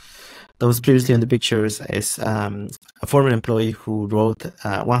people that was previously in the pictures is a former employee who wrote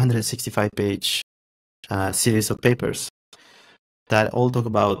a 165-page series of papers that all talk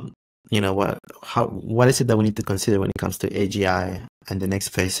about, what is it that we need to consider when it comes to AGI and the next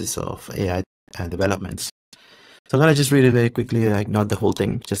phases of AI developments. So I'm going to just read it very quickly, like not the whole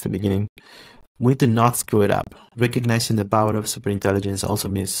thing, just the beginning. We need to not screw it up. Recognizing the power of superintelligence also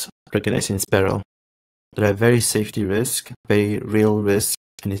means recognizing its peril. There are very safety risks, very real risks,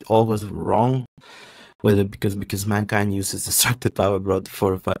 and it's always wrong, whether because mankind uses destructive power brought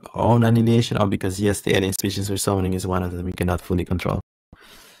for our own annihilation, or because, yes, the alien species we're summoning is one of them we cannot fully control.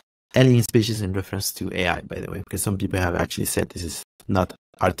 Alien species in reference to AI, by the way, because some people have actually said this is not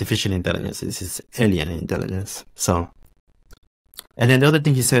artificial intelligence, this is alien intelligence. So, and then the other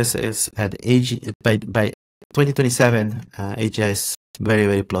thing he says is that by 2027, AGI is very,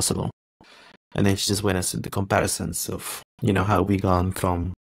 very plausible. And then she just went into the comparisons of, how we gone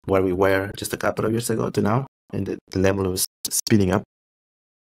from where we were just a couple of years ago to now, and the level was speeding up.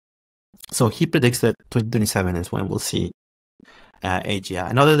 So he predicts that 2027 is when we'll see AGI.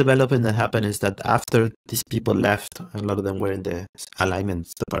 Another development that happened is that after these people left, a lot of them were in the alignment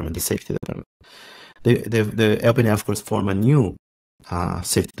department, the safety department. The OpenAI, of course, formed a new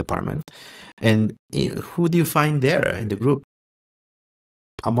safety department. And who do you find there in the group?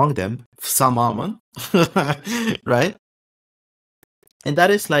 Among them, Sam Altman, right? And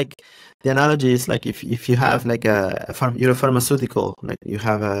that is like, the analogy is like if you have like you're a pharmaceutical, like you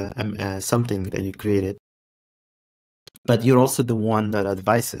have something that you created, but you're also the one that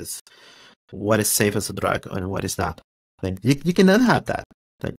advises what is safe as a drug and what is not. Like you cannot have that.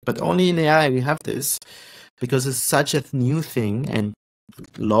 Like, but only in AI we have this, because it's such a new thing and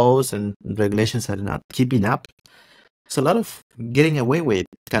laws and regulations are not keeping up. It's a lot of getting away with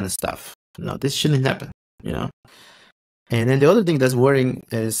kind of stuff. No, this shouldn't happen, you know. And then the other thing that's worrying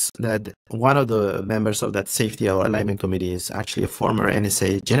is that one of the members of that safety or alignment committee is actually a former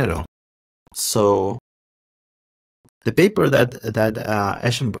NSA general. So the paper that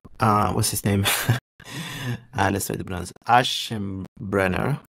what's his name? Let's try to pronounce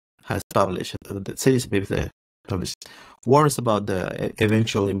Aschenbrenner has published, the series of papers that published, warns about the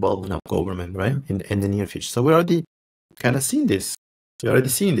eventual involvement of government, right, in the near future. So we're already kind of seeing this. We're already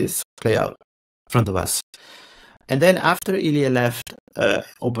seeing this play out in front of us. And then after Ilya left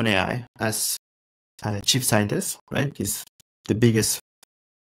OpenAI as chief scientist, right? He's the biggest,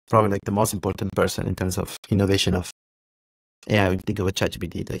 probably like the most important person in terms of innovation of AI. When you think of a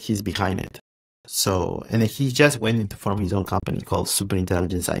ChatGPT, that he's behind it. So, and then he just went to form his own company called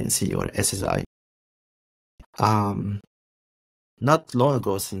Superintelligence Inc. or SSI. Not long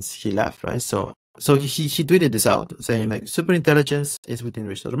ago since he left, right? So he tweeted this out saying like superintelligence is within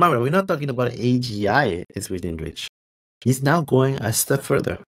reach. So remember, we're not talking about AGI is within reach. He's now going a step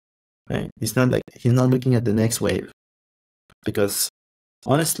further, right? He's not looking at the next wave, because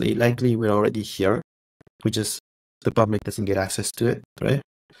honestly, likely we're already here. We just, the public doesn't get access to it, right?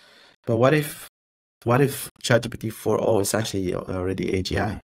 But what if ChatGPT 4.0 is actually already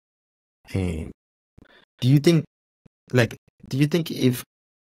AGI? And do you think if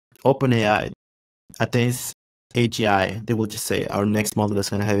OpenAI attains AGI, they will just say our next model is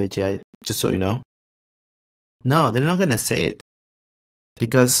going to have AGI, just so you know? No, they're not going to say it,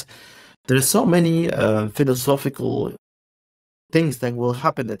 because there's so many philosophical things that will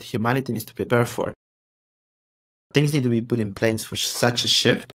happen that humanity needs to prepare for. Things need to be put in place for such a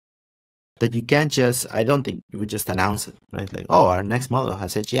shift that you can't just, I don't think you would just announce it, right? Like, oh, our next model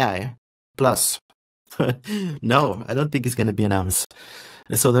has AGI plus. No, I don't think it's going to be announced.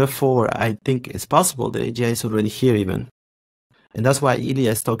 And so therefore, I think it's possible that AGI is already here even. And that's why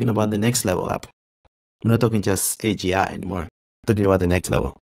Ilya is talking about the next level up. We're not talking just AGI anymore. We're talking about the next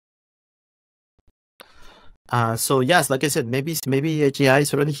level. So yes, like I said, maybe AGI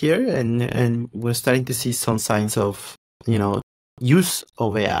is already here, and we're starting to see some signs of, use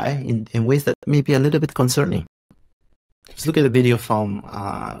of AI in ways that may be a little bit concerning. Let's look at the video from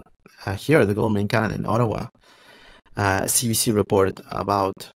here at the government in Canada, in Ottawa. CBC report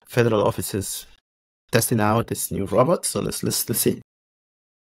about federal offices testing out this new robot. So let's see.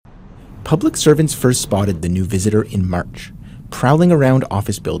 Public servants first spotted the new visitor in March, prowling around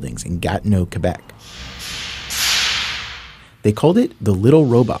office buildings in Gatineau, Quebec. They called it the little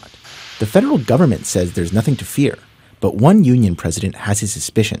robot. The federal government says there's nothing to fear, but one union president has his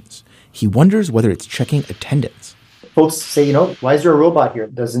suspicions. He wonders whether it's checking attendance. Folks say, why is there a robot here?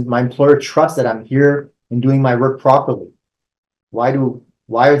 Doesn't my employer trust that I'm here and doing my work properly? Why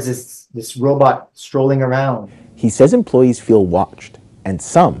is this robot strolling around? He says employees feel watched, and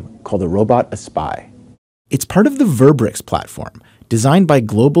some call the robot a spy. It's part of the Verbrix platform, designed by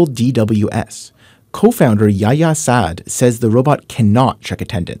Global DWS. Co-founder Yahya Saad says the robot cannot check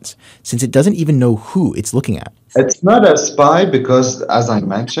attendance, since it doesn't even know who it's looking at. It's not a spy because, as I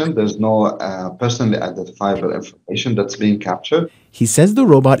mentioned, there's no personally identifiable information that's being captured. He says the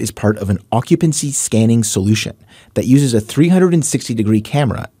robot is part of an occupancy scanning solution that uses a 360-degree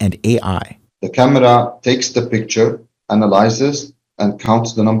camera and AI. The camera takes the picture, analyzes, and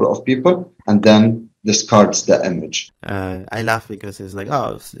counts the number of people, and then discards the image. I laugh because it's like,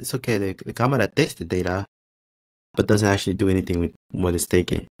 oh, it's okay. The camera takes the data, but doesn't actually do anything with what it's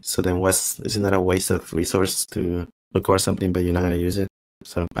taking. So then isn't that a waste of resource to record something, but you're not going to use it?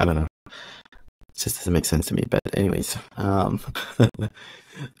 So I don't know. It just doesn't make sense to me. But anyways,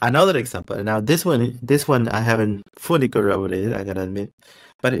 another example. Now this one I haven't fully corroborated, I gotta admit.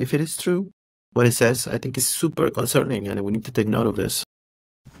 But if it is true, what it says, I think is super concerning, and we need to take note of this.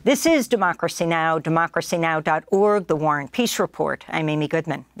 This is Democracy Now!, democracynow.org, The War and Peace Report. I'm Amy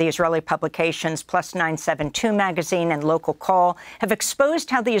Goodman. The Israeli publications Plus 972 magazine and Local Call have exposed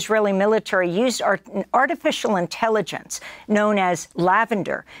how the Israeli military used artificial intelligence, known as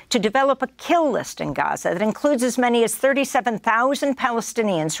Lavender, to develop a kill list in Gaza that includes as many as 37,000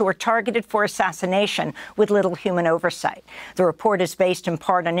 Palestinians who are targeted for assassination with little human oversight. The report is based in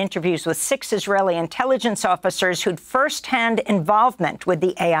part on interviews with 6 Israeli intelligence officers who'd firsthand involvement with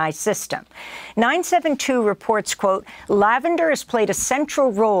the AI AI system. 972 reports, quote, Lavender has played a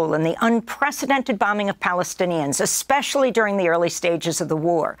central role in the unprecedented bombing of Palestinians, especially during the early stages of the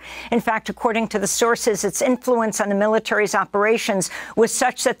war. In fact, according to the sources, its influence on the military's operations was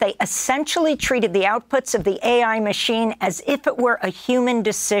such that they essentially treated the outputs of the AI machine as if it were a human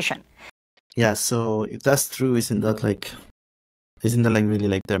decision. Yeah, so if that's true, isn't that like really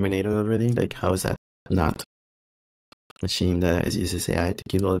like Terminator already? Like, how is that not machine that uses AI to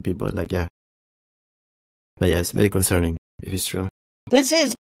kill all the people? Like, yeah. But yeah, it's very concerning if it's true. This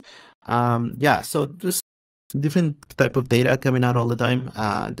is yeah, so there's different type of data coming out all the time.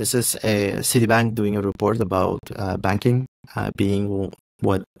 This is a Citibank doing a report about banking being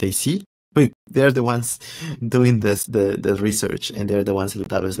what they see. But they're the ones doing the research, and they're the ones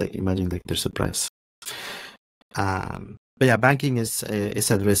that was like, imagine like their surprise. But yeah, banking is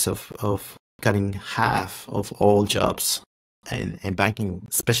at risk of cutting half of all jobs. And banking,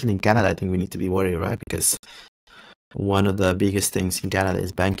 especially in Canada, I think we need to be worried, right? Because one of the biggest things in Canada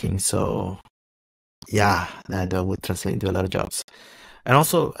is banking. So yeah, that would translate into a lot of jobs. And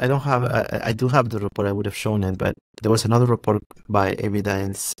also, I do have the report. I would have shown it, but there was another report by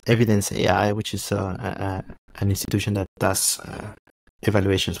Evidence AI, which is an institution that does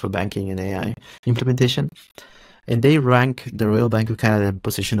evaluations for banking and AI implementation. And they rank the Royal Bank of Canada in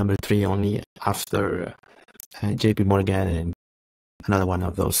position number 3 only after JP Morgan and another one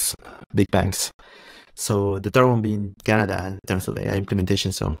of those big banks. So the third one being Canada in terms of AI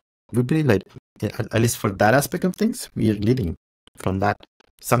implementation. So we believe, like, at least for that aspect of things, we are leading from that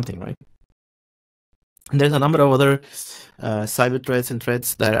something, right? And there's a number of other cyber threats and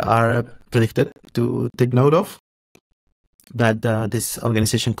threats that are predicted to take note of, that this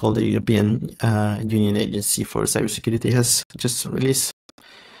organization called the European Union Agency for Cybersecurity has just released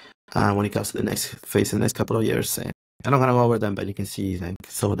when it comes to the next phase in the next couple of years. And I'm not going to go over them, but you can see like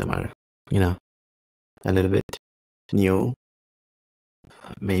some of them are, a little bit new,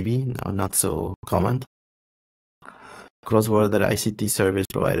 maybe not so common. Cross-border ICT service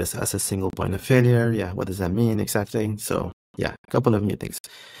providers as a single point of failure. Yeah, what does that mean exactly? So yeah, a couple of new things.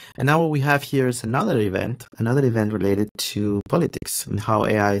 And now what we have here is another event related to politics and how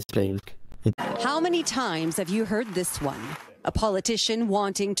AI is playing. How many times have you heard this one? A politician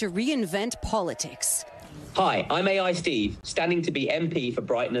wanting to reinvent politics. Hi, I'm AI Steve, standing to be MP for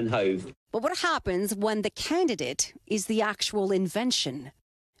Brighton and Hove. But what happens when the candidate is the actual invention?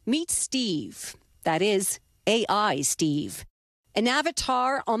 Meet Steve, that is, AI Steve, an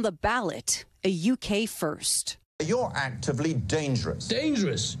avatar on the ballot, a UK first. You're actively dangerous.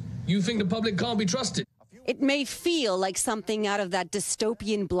 Dangerous? You think the public can't be trusted? It may feel like something out of that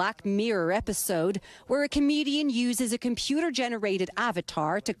dystopian Black Mirror episode where a comedian uses a computer-generated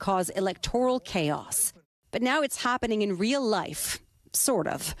avatar to cause electoral chaos. But now it's happening in real life, sort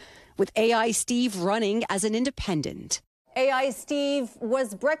of, with AI Steve running as an independent. AI Steve,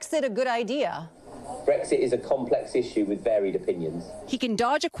 was Brexit a good idea? Brexit is a complex issue with varied opinions. He can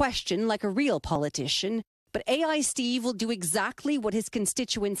dodge a question like a real politician, but AI Steve will do exactly what his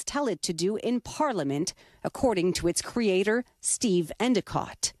constituents tell it to do in Parliament, according to its creator, Steve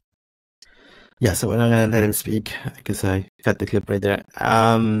Endicott. Yeah, so we're not going to let him speak because I got the clip right there.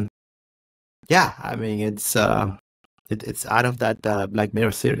 Yeah, I mean, it's out of that Black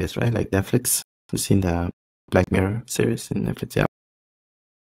Mirror series, right? Like Netflix. We've seen the Black Mirror series in Netflix, yeah.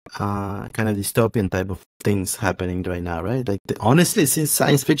 Kind of dystopian type of things happening right now, right? Like, honestly, it's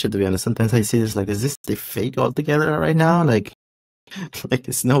science fiction, to be honest. Sometimes I see this, like, is this the fake altogether right now? Like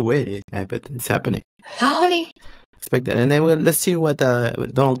there's no way, but it's happening. How many? Expect that. And then let's see what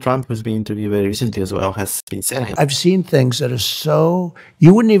Donald Trump, who's been interviewed very recently as well, has been saying. I've seen things that are so,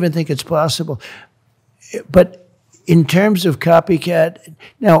 you wouldn't even think it's possible. But in terms of copycat,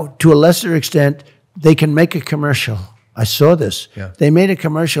 now, to a lesser extent, they can make a commercial. I saw this. Yeah. They made a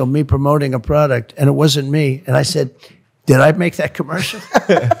commercial, me promoting a product, and it wasn't me. And I said, did I make that commercial?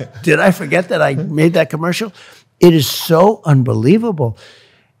 Did I forget that I made that commercial? It is so unbelievable.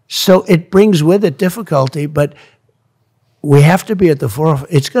 So it brings with it difficulty, but we have to be at the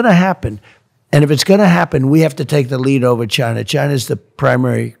forefront. It's going to happen. And if it's going to happen, we have to take the lead over China. China is the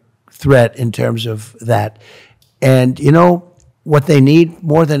primary threat in terms of that. And you know, what they need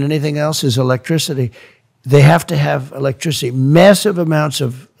more than anything else is electricity. They have to have electricity, massive amounts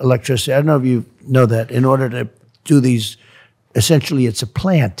of electricity. I don't know if you know that, in order to do these, essentially it's a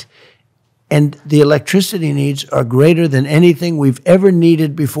plant. And the electricity needs are greater than anything we've ever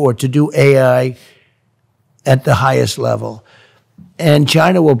needed before to do AI at the highest level. And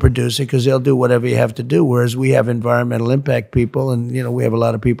China will produce it because they'll do whatever you have to do, whereas we have environmental impact people, and you know, we have a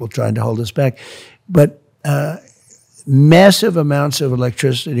lot of people trying to hold us back. But massive amounts of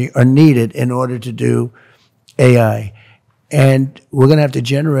electricity are needed in order to do AI. And we're going to have to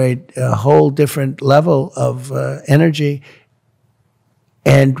generate a whole different level of energy.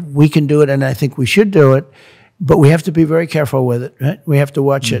 And we can do it, and I think we should do it, but we have to be very careful with it, right? We have to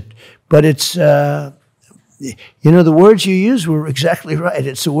watch it. But it's, you know, the words you use were exactly right.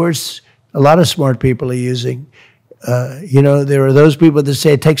 It's the words a lot of smart people are using. You know, there are those people that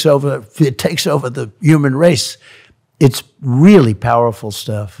say it takes over the human race. It's really powerful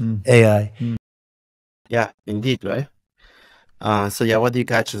stuff, AI. Yeah, indeed, right? So yeah, what do you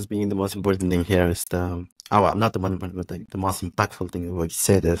catch as being the most important thing here is the, well, not the one, but the most impactful thing what you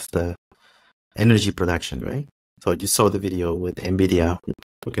said is the energy production, right? So you saw the video with NVIDIA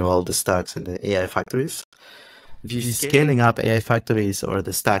talking about all the stacks and the AI factories. If you're scaling up AI factories or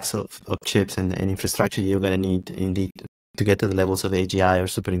the stacks of chips and infrastructure you're going to need indeed to get to the levels of AGI or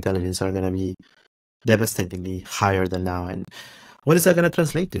superintelligence are going to be devastatingly higher than now. And what is that going to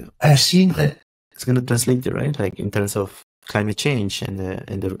translate to? I've seen that. It's going to translate to, right? Like in terms of climate change and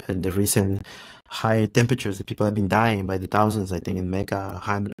the recent high temperatures that people have been dying by the thousands, I think in Mecca,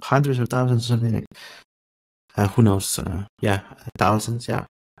 hundreds of thousands, something like, who knows? Yeah, thousands, yeah.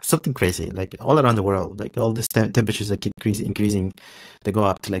 Something crazy, like all around the world, like all these temperatures that keep increasing, they go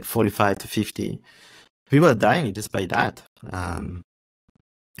up to like 45 to 50. People are dying just by that. And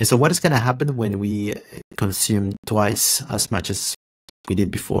so what is going to happen when we consume twice as much as we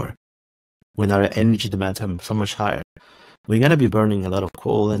did before? When our energy demands are so much higher, we're going to be burning a lot of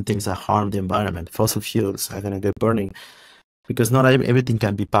coal and things that harm the environment. Fossil fuels are going to get burning because not everything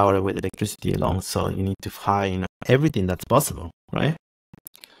can be powered with electricity alone. So you need to find everything that's possible, right?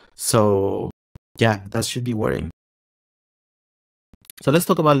 So yeah, that should be worrying. So let's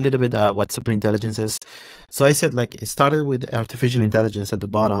talk about a little bit what superintelligence is. So I said, like, it started with artificial intelligence at the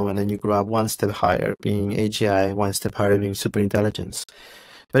bottom, and then you grew up one step higher, being AGI, one step higher, being superintelligence.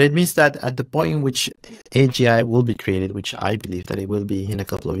 But it means that at the point in which AGI will be created, which I believe that it will be in a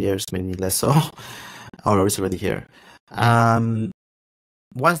couple of years, maybe less so, or it's already here.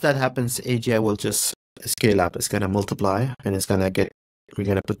 Once that happens, AGI will just scale up. It's going to multiply, and it's going to get, we're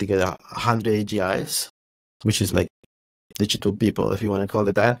going to put together 100 AGIs, which is like digital people, if you want to call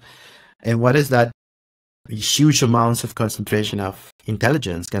it that. And what is that huge amounts of concentration of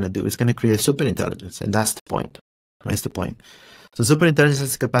intelligence going to do? It's going to create superintelligence, and that's the point. That's the point. So superintelligence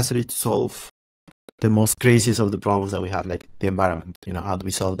is the capacity to solve the most craziest of the problems that we have, like the environment. You know, how do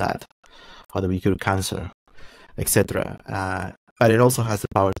we solve that? How do we cure cancer, etc. But it also has the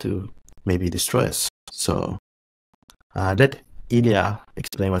power to maybe destroy us. So let Ilya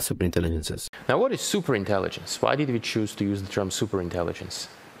explain what superintelligence is. Now, what is superintelligence? Why did we choose to use the term superintelligence?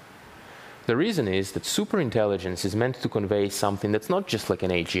 The reason is that superintelligence is meant to convey something that's not just like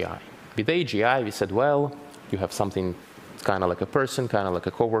an AGI. With AGI, we said, well, you have something kind of like a person, kind of like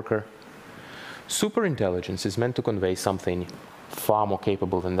a coworker. Superintelligence is meant to convey something far more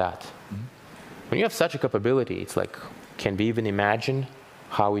capable than that. Mm-hmm. When you have such a capability, it's like, can we even imagine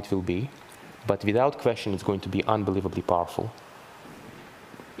how it will be? But without question, it's going to be unbelievably powerful.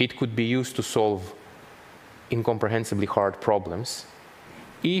 It could be used to solve incomprehensibly hard problems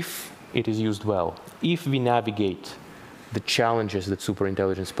if it is used well. If we navigate the challenges that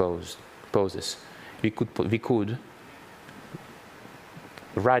superintelligence poses, we could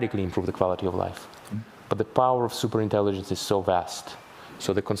radically improve the quality of life. But the power of superintelligence is so vast.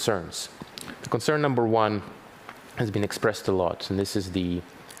 So the concerns. The concern number one has been expressed a lot, and this is the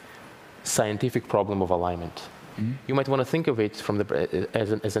scientific problem of alignment. Mm-hmm. You might want to think of it from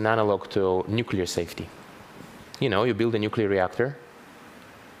as an analog to nuclear safety. You know, you build a nuclear reactor,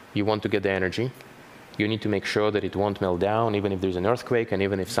 you want to get the energy, you need to make sure that it won't melt down even if there's an earthquake and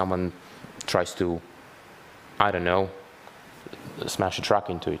even if someone tries to, I don't know, smash a truck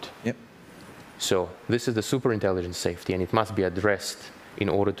into it. Yep. So this is the superintelligence safety, and it must be addressed in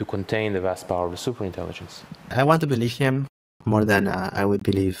order to contain the vast power of the superintelligence. I want to believe him more than I would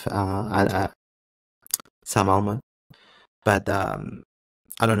believe Sam Altman, but I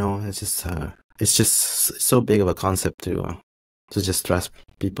don't know. It's just so big of a concept to just trust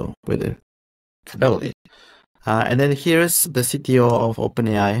people with it. Totally. And then here's the CTO of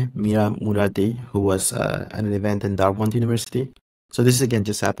OpenAI, Mira Murati, who was at an event in Dartmouth University. So this again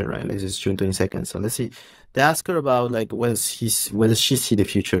just happened, right? This is June 22nd. So let's see. They ask her about like where does she see the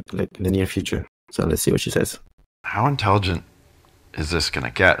future, like in the near future. So let's see what she says. How intelligent is this going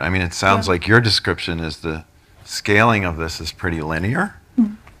to get? I mean, it sounds like your description is the scaling of this is pretty linear.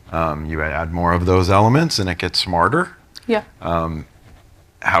 Mm-hmm. You add more of those elements and it gets smarter. Yeah.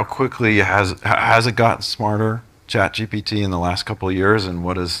 How quickly has it gotten smarter, ChatGPT, in the last couple of years, and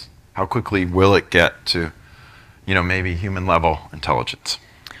how quickly will it get to maybe human level intelligence?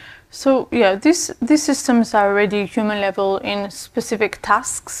 So yeah, these systems are already human level in specific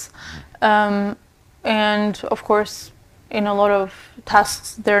tasks, and of course, in a lot of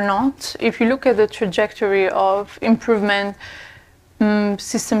tasks they're not. If you look at the trajectory of improvement,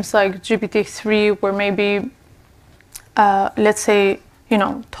 systems like GPT-3 were maybe, let's say,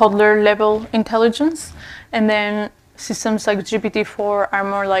 toddler level intelligence, and then systems like GPT-4 are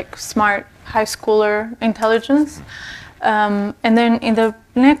more like smart high schooler intelligence. And then in the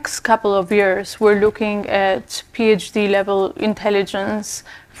next couple of years, we're looking at PhD level intelligence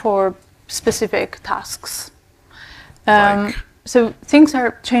for specific tasks. So things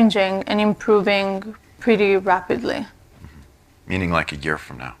are changing and improving pretty rapidly. Meaning like a year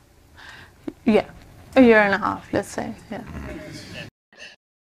from now? Yeah, a year and a half, let's say. Yeah.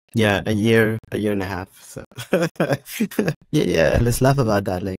 Yeah, a year and a half. So yeah, let's laugh about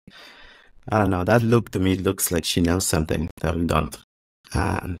that. Like, I don't know. That look to me looks like she knows something that we don't.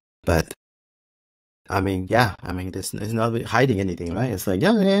 But I mean, yeah. I mean, it's not hiding anything, right? It's like,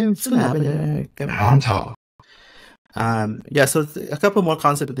 yeah, it's gonna happen. Come on top. Yeah. So a couple more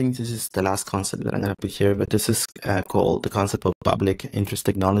concepts. I think this is the last concept that I'm gonna put here. But this is called the concept of public interest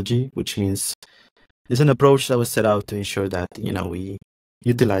technology, which means it's an approach that was set out to ensure that we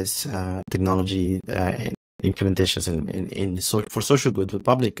utilize technology implementations for social good, for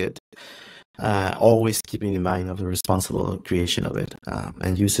public good. Always keeping in mind of the responsible creation of it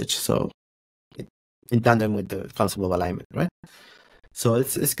and usage. So in tandem with the concept of alignment, right? So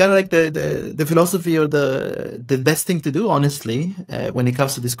it's kind of like the philosophy or the best thing to do, honestly, when it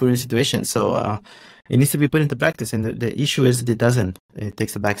comes to this current situation. So it needs to be put into practice, and the issue is that it doesn't. It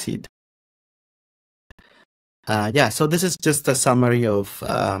takes a backseat. Yeah. So this is just a summary of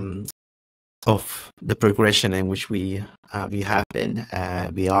the progression in which we have been,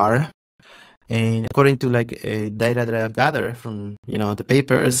 we are. And according to data that I've gathered from the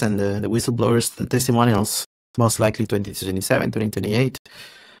papers and the whistleblowers, the testimonials, most likely 2027, 2028,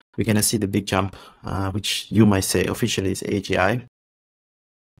 we're gonna see the big jump, which you might say officially is AGI,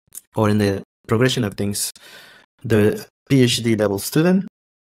 or in the progression of things, the PhD level student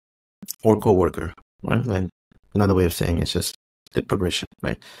or co-worker, right? Like another way of saying it's just the progression,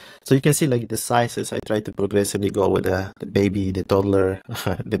 right? So you can see the sizes. I try to progressively go with the baby, the toddler,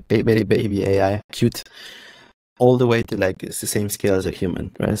 the baby AI, cute, all the way to it's the same scale as a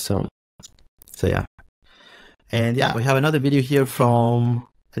human, right? So yeah. And yeah, we have another video here from,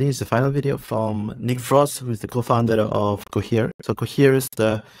 I think it's the final video from Nick Frost, who is the co-founder of Cohere. So Cohere is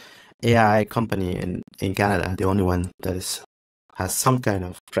the AI company in Canada, the only one that has some kind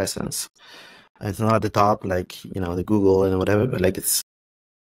of presence. It's not at the top the Google and whatever, but it's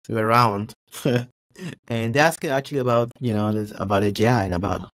around. And they ask actually about about AGI and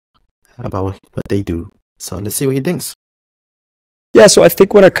about what they do. So let's see what he thinks. Yeah, so I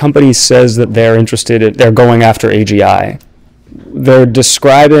think when a company says that they're going after AGI, they're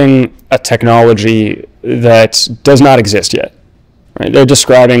describing a technology that does not exist yet. Right? They're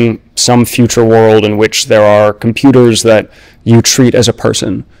describing some future world in which there are computers that you treat as a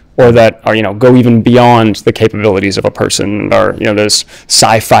person, or that are, go even beyond the capabilities of a person, or, there's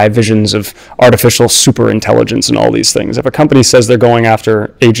sci-fi visions of artificial superintelligence and all these things. If a company says they're going after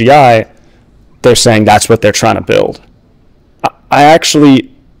AGI, they're saying that's what they're trying to build.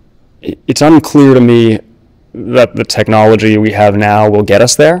 It's unclear to me that the technology we have now will get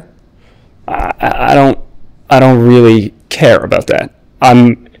us there. I don't really care about that.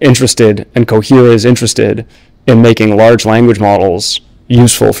 I'm interested, and Cohere is interested in making large language models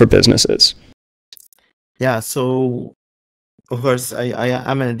useful for businesses. Yeah, so of course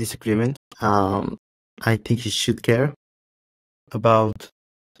I'm in a disagreement. I think you should care about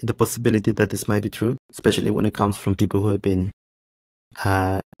the possibility that this might be true, especially when it comes from people who have been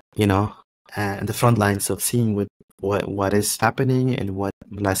the front lines of seeing what is happening, and what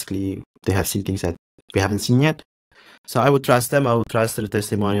lastly they have seen things that we haven't seen yet. So I would trust them. I would trust their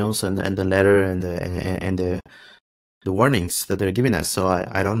testimonials and the letter and the warnings that they're giving us. So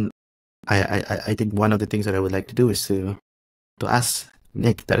I think one of the things that I would like to do is to ask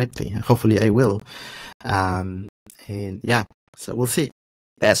Nick directly. Hopefully I will. And yeah, so we'll see.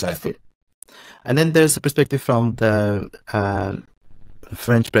 That's what I feel. And then there's a perspective from the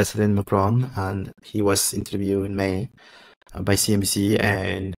French President Macron, and he was interviewed in May by CNBC,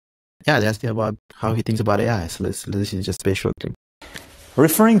 and yeah, they asked him about how he thinks about AI. So let's just pay short clip.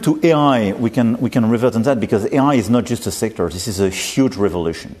 Referring to AI, we can revert on that, because AI is not just a sector. This is a huge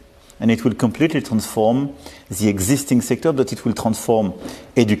revolution, and it will completely transform the existing sector, but it will transform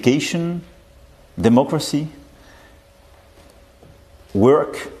education, democracy,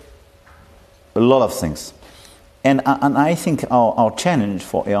 work, a lot of things. And I think our challenge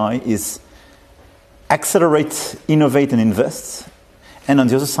for AI is accelerate, innovate, and invest. And on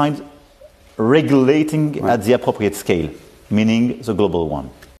the other side, regulating at the appropriate scale, meaning the global one.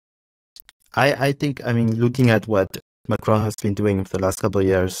 I think, I mean, looking at what Macron has been doing for the last couple of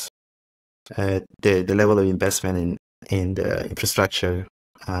years, the level of investment in the infrastructure,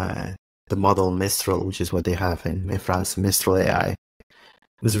 the model Mistral, which is what they have in France, Mistral AI,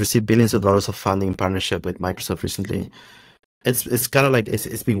 was received billions of dollars of funding in partnership with Microsoft recently. It's kind of like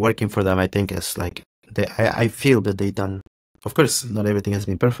it's been working for them. I think it's like I feel that they've done. Of course, not everything has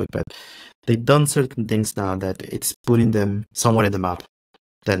been perfect, but they've done certain things now that it's putting them somewhere in the map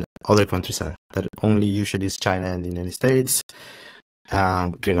than other countries are. That only usually is China and the United States,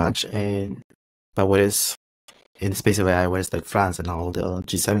 pretty much. But whereas in the space of AI, whereas like France and all the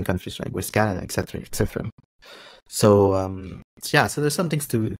G7 countries, right, where's Canada, etc., etc. So yeah, so there's some things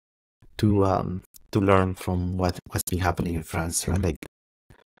to learn from what's been happening in France, right? Like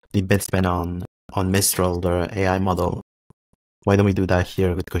the investment on Mistral, their AI model. Why don't we do that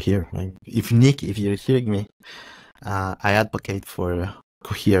here with Cohere? Right? If Nick, if you're hearing me, I advocate for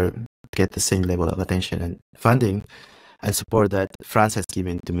Cohere to get the same level of attention and funding and support that France has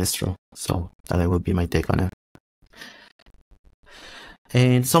given to Mistral. So that will be my take on it.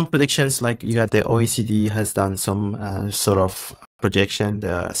 And some predictions, like you got the OECD has done some sort of projection.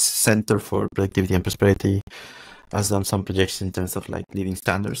 The Center for Productivity and Prosperity has done some projections in terms of like living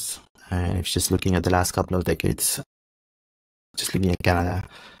standards. And if just looking at the last couple of decades, just looking at Canada,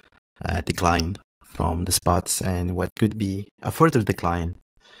 decline from the spots and what could be a further decline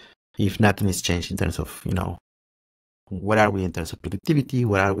if nothing is changed in terms of, you know, what are we in terms of productivity?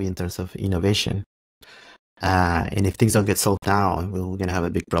 What are we in terms of innovation? And if things don't get solved now, we're going to have a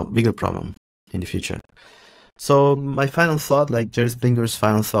bigger problem in the future. So my final thought, like Jerry Springer's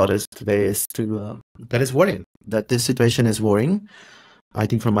final thought is today is that is worrying, that this situation is worrying. I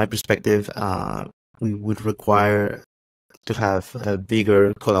think from my perspective, we would require to have a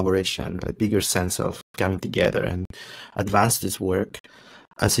bigger collaboration, a bigger sense of coming together and advance this work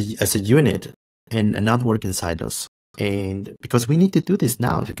as a unit and not work in silos. And because we need to do this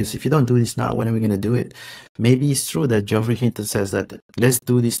now, because if you don't do this now, when are we going to do it? Maybe it's true that Geoffrey Hinton says that let's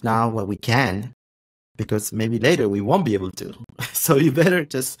do this now while we can, because maybe later we won't be able to. So you better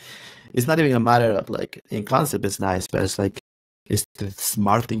just, it's not even a matter of like, in concept it's nice, but it's like, it's the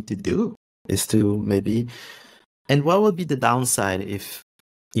smart thing to do is to maybe, and what would be the downside if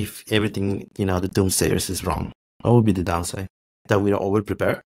everything, you know, the doomsayers is wrong? What would be the downside? That we are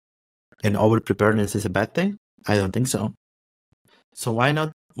over-prepared? And over-preparedness is a bad thing? I don't think so. So why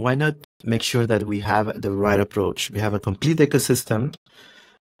not make sure that we have the right approach? We have a complete ecosystem,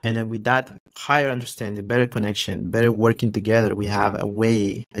 and then with that higher understanding, better connection, better working together, we have a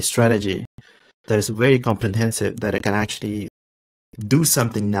way, a strategy that is very comprehensive, that it can actually do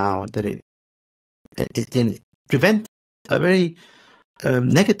something now, that it can prevent a very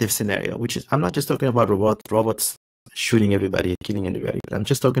negative scenario, which is, I'm not just talking about robots shooting everybody, killing everybody, but I'm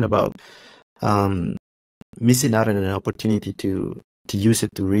just talking about missing out on an opportunity to use it,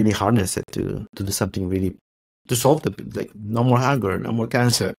 to really harness it, to do something really, to solve like no more hunger, no more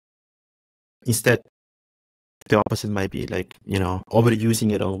cancer. Instead, the opposite might be like, you know,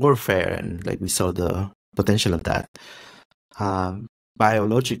 overusing it on warfare, and like we saw the potential of that.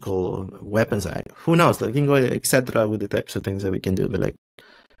 Biological weapons, who knows, like, you can go, etc., with the types of things that we can do, but like,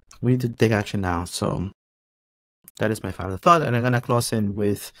 we need to take action now. So that is my final thought, and I'm gonna close in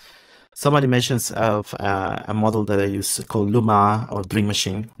with some animations of a model that I use called Luma, or Dream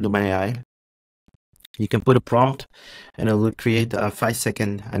Machine, Luma AI. You can put a prompt and it will create a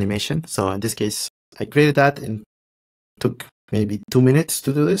 5-second animation. So in this case, I created that and took maybe 2 minutes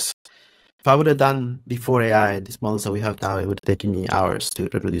to do this. If I would have done before AI, these models that we have now, it would have taken me hours to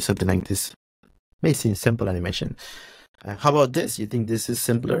reproduce something like this. May seem simple animation. How about this? You think this is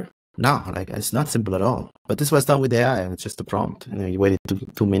simpler? No, like, it's not simple at all. But this was done with AI, and it's just a prompt. And you waited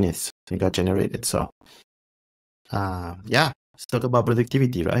 2 minutes and it got generated. So, yeah, let's talk about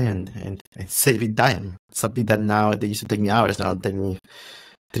productivity, right? And saving time. Something that now they used to take me hours, now it'll take me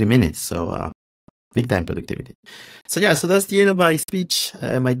 3 minutes. So, big time productivity. So yeah, so that's the end of my speech.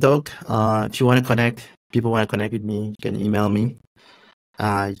 My talk. If you want to connect, people want to connect with me, you can email me.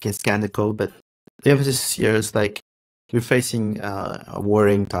 You can scan the code, but the emphasis here is like, we're facing a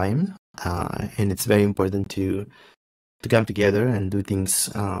worrying time, and it's very important to come together and do things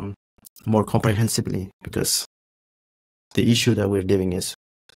more comprehensively, because the issue that we're living is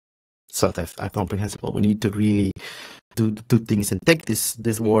sort of incomprehensible. We need to really do things and take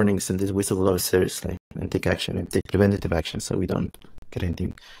these warnings and these whistleblowers seriously, and take action and take preventative action, so we don't get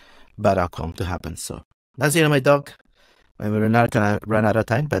anything bad outcome to happen. So that's it on my talk. We're not gonna run out of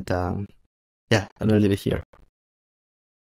time, but yeah, I'm gonna leave it here.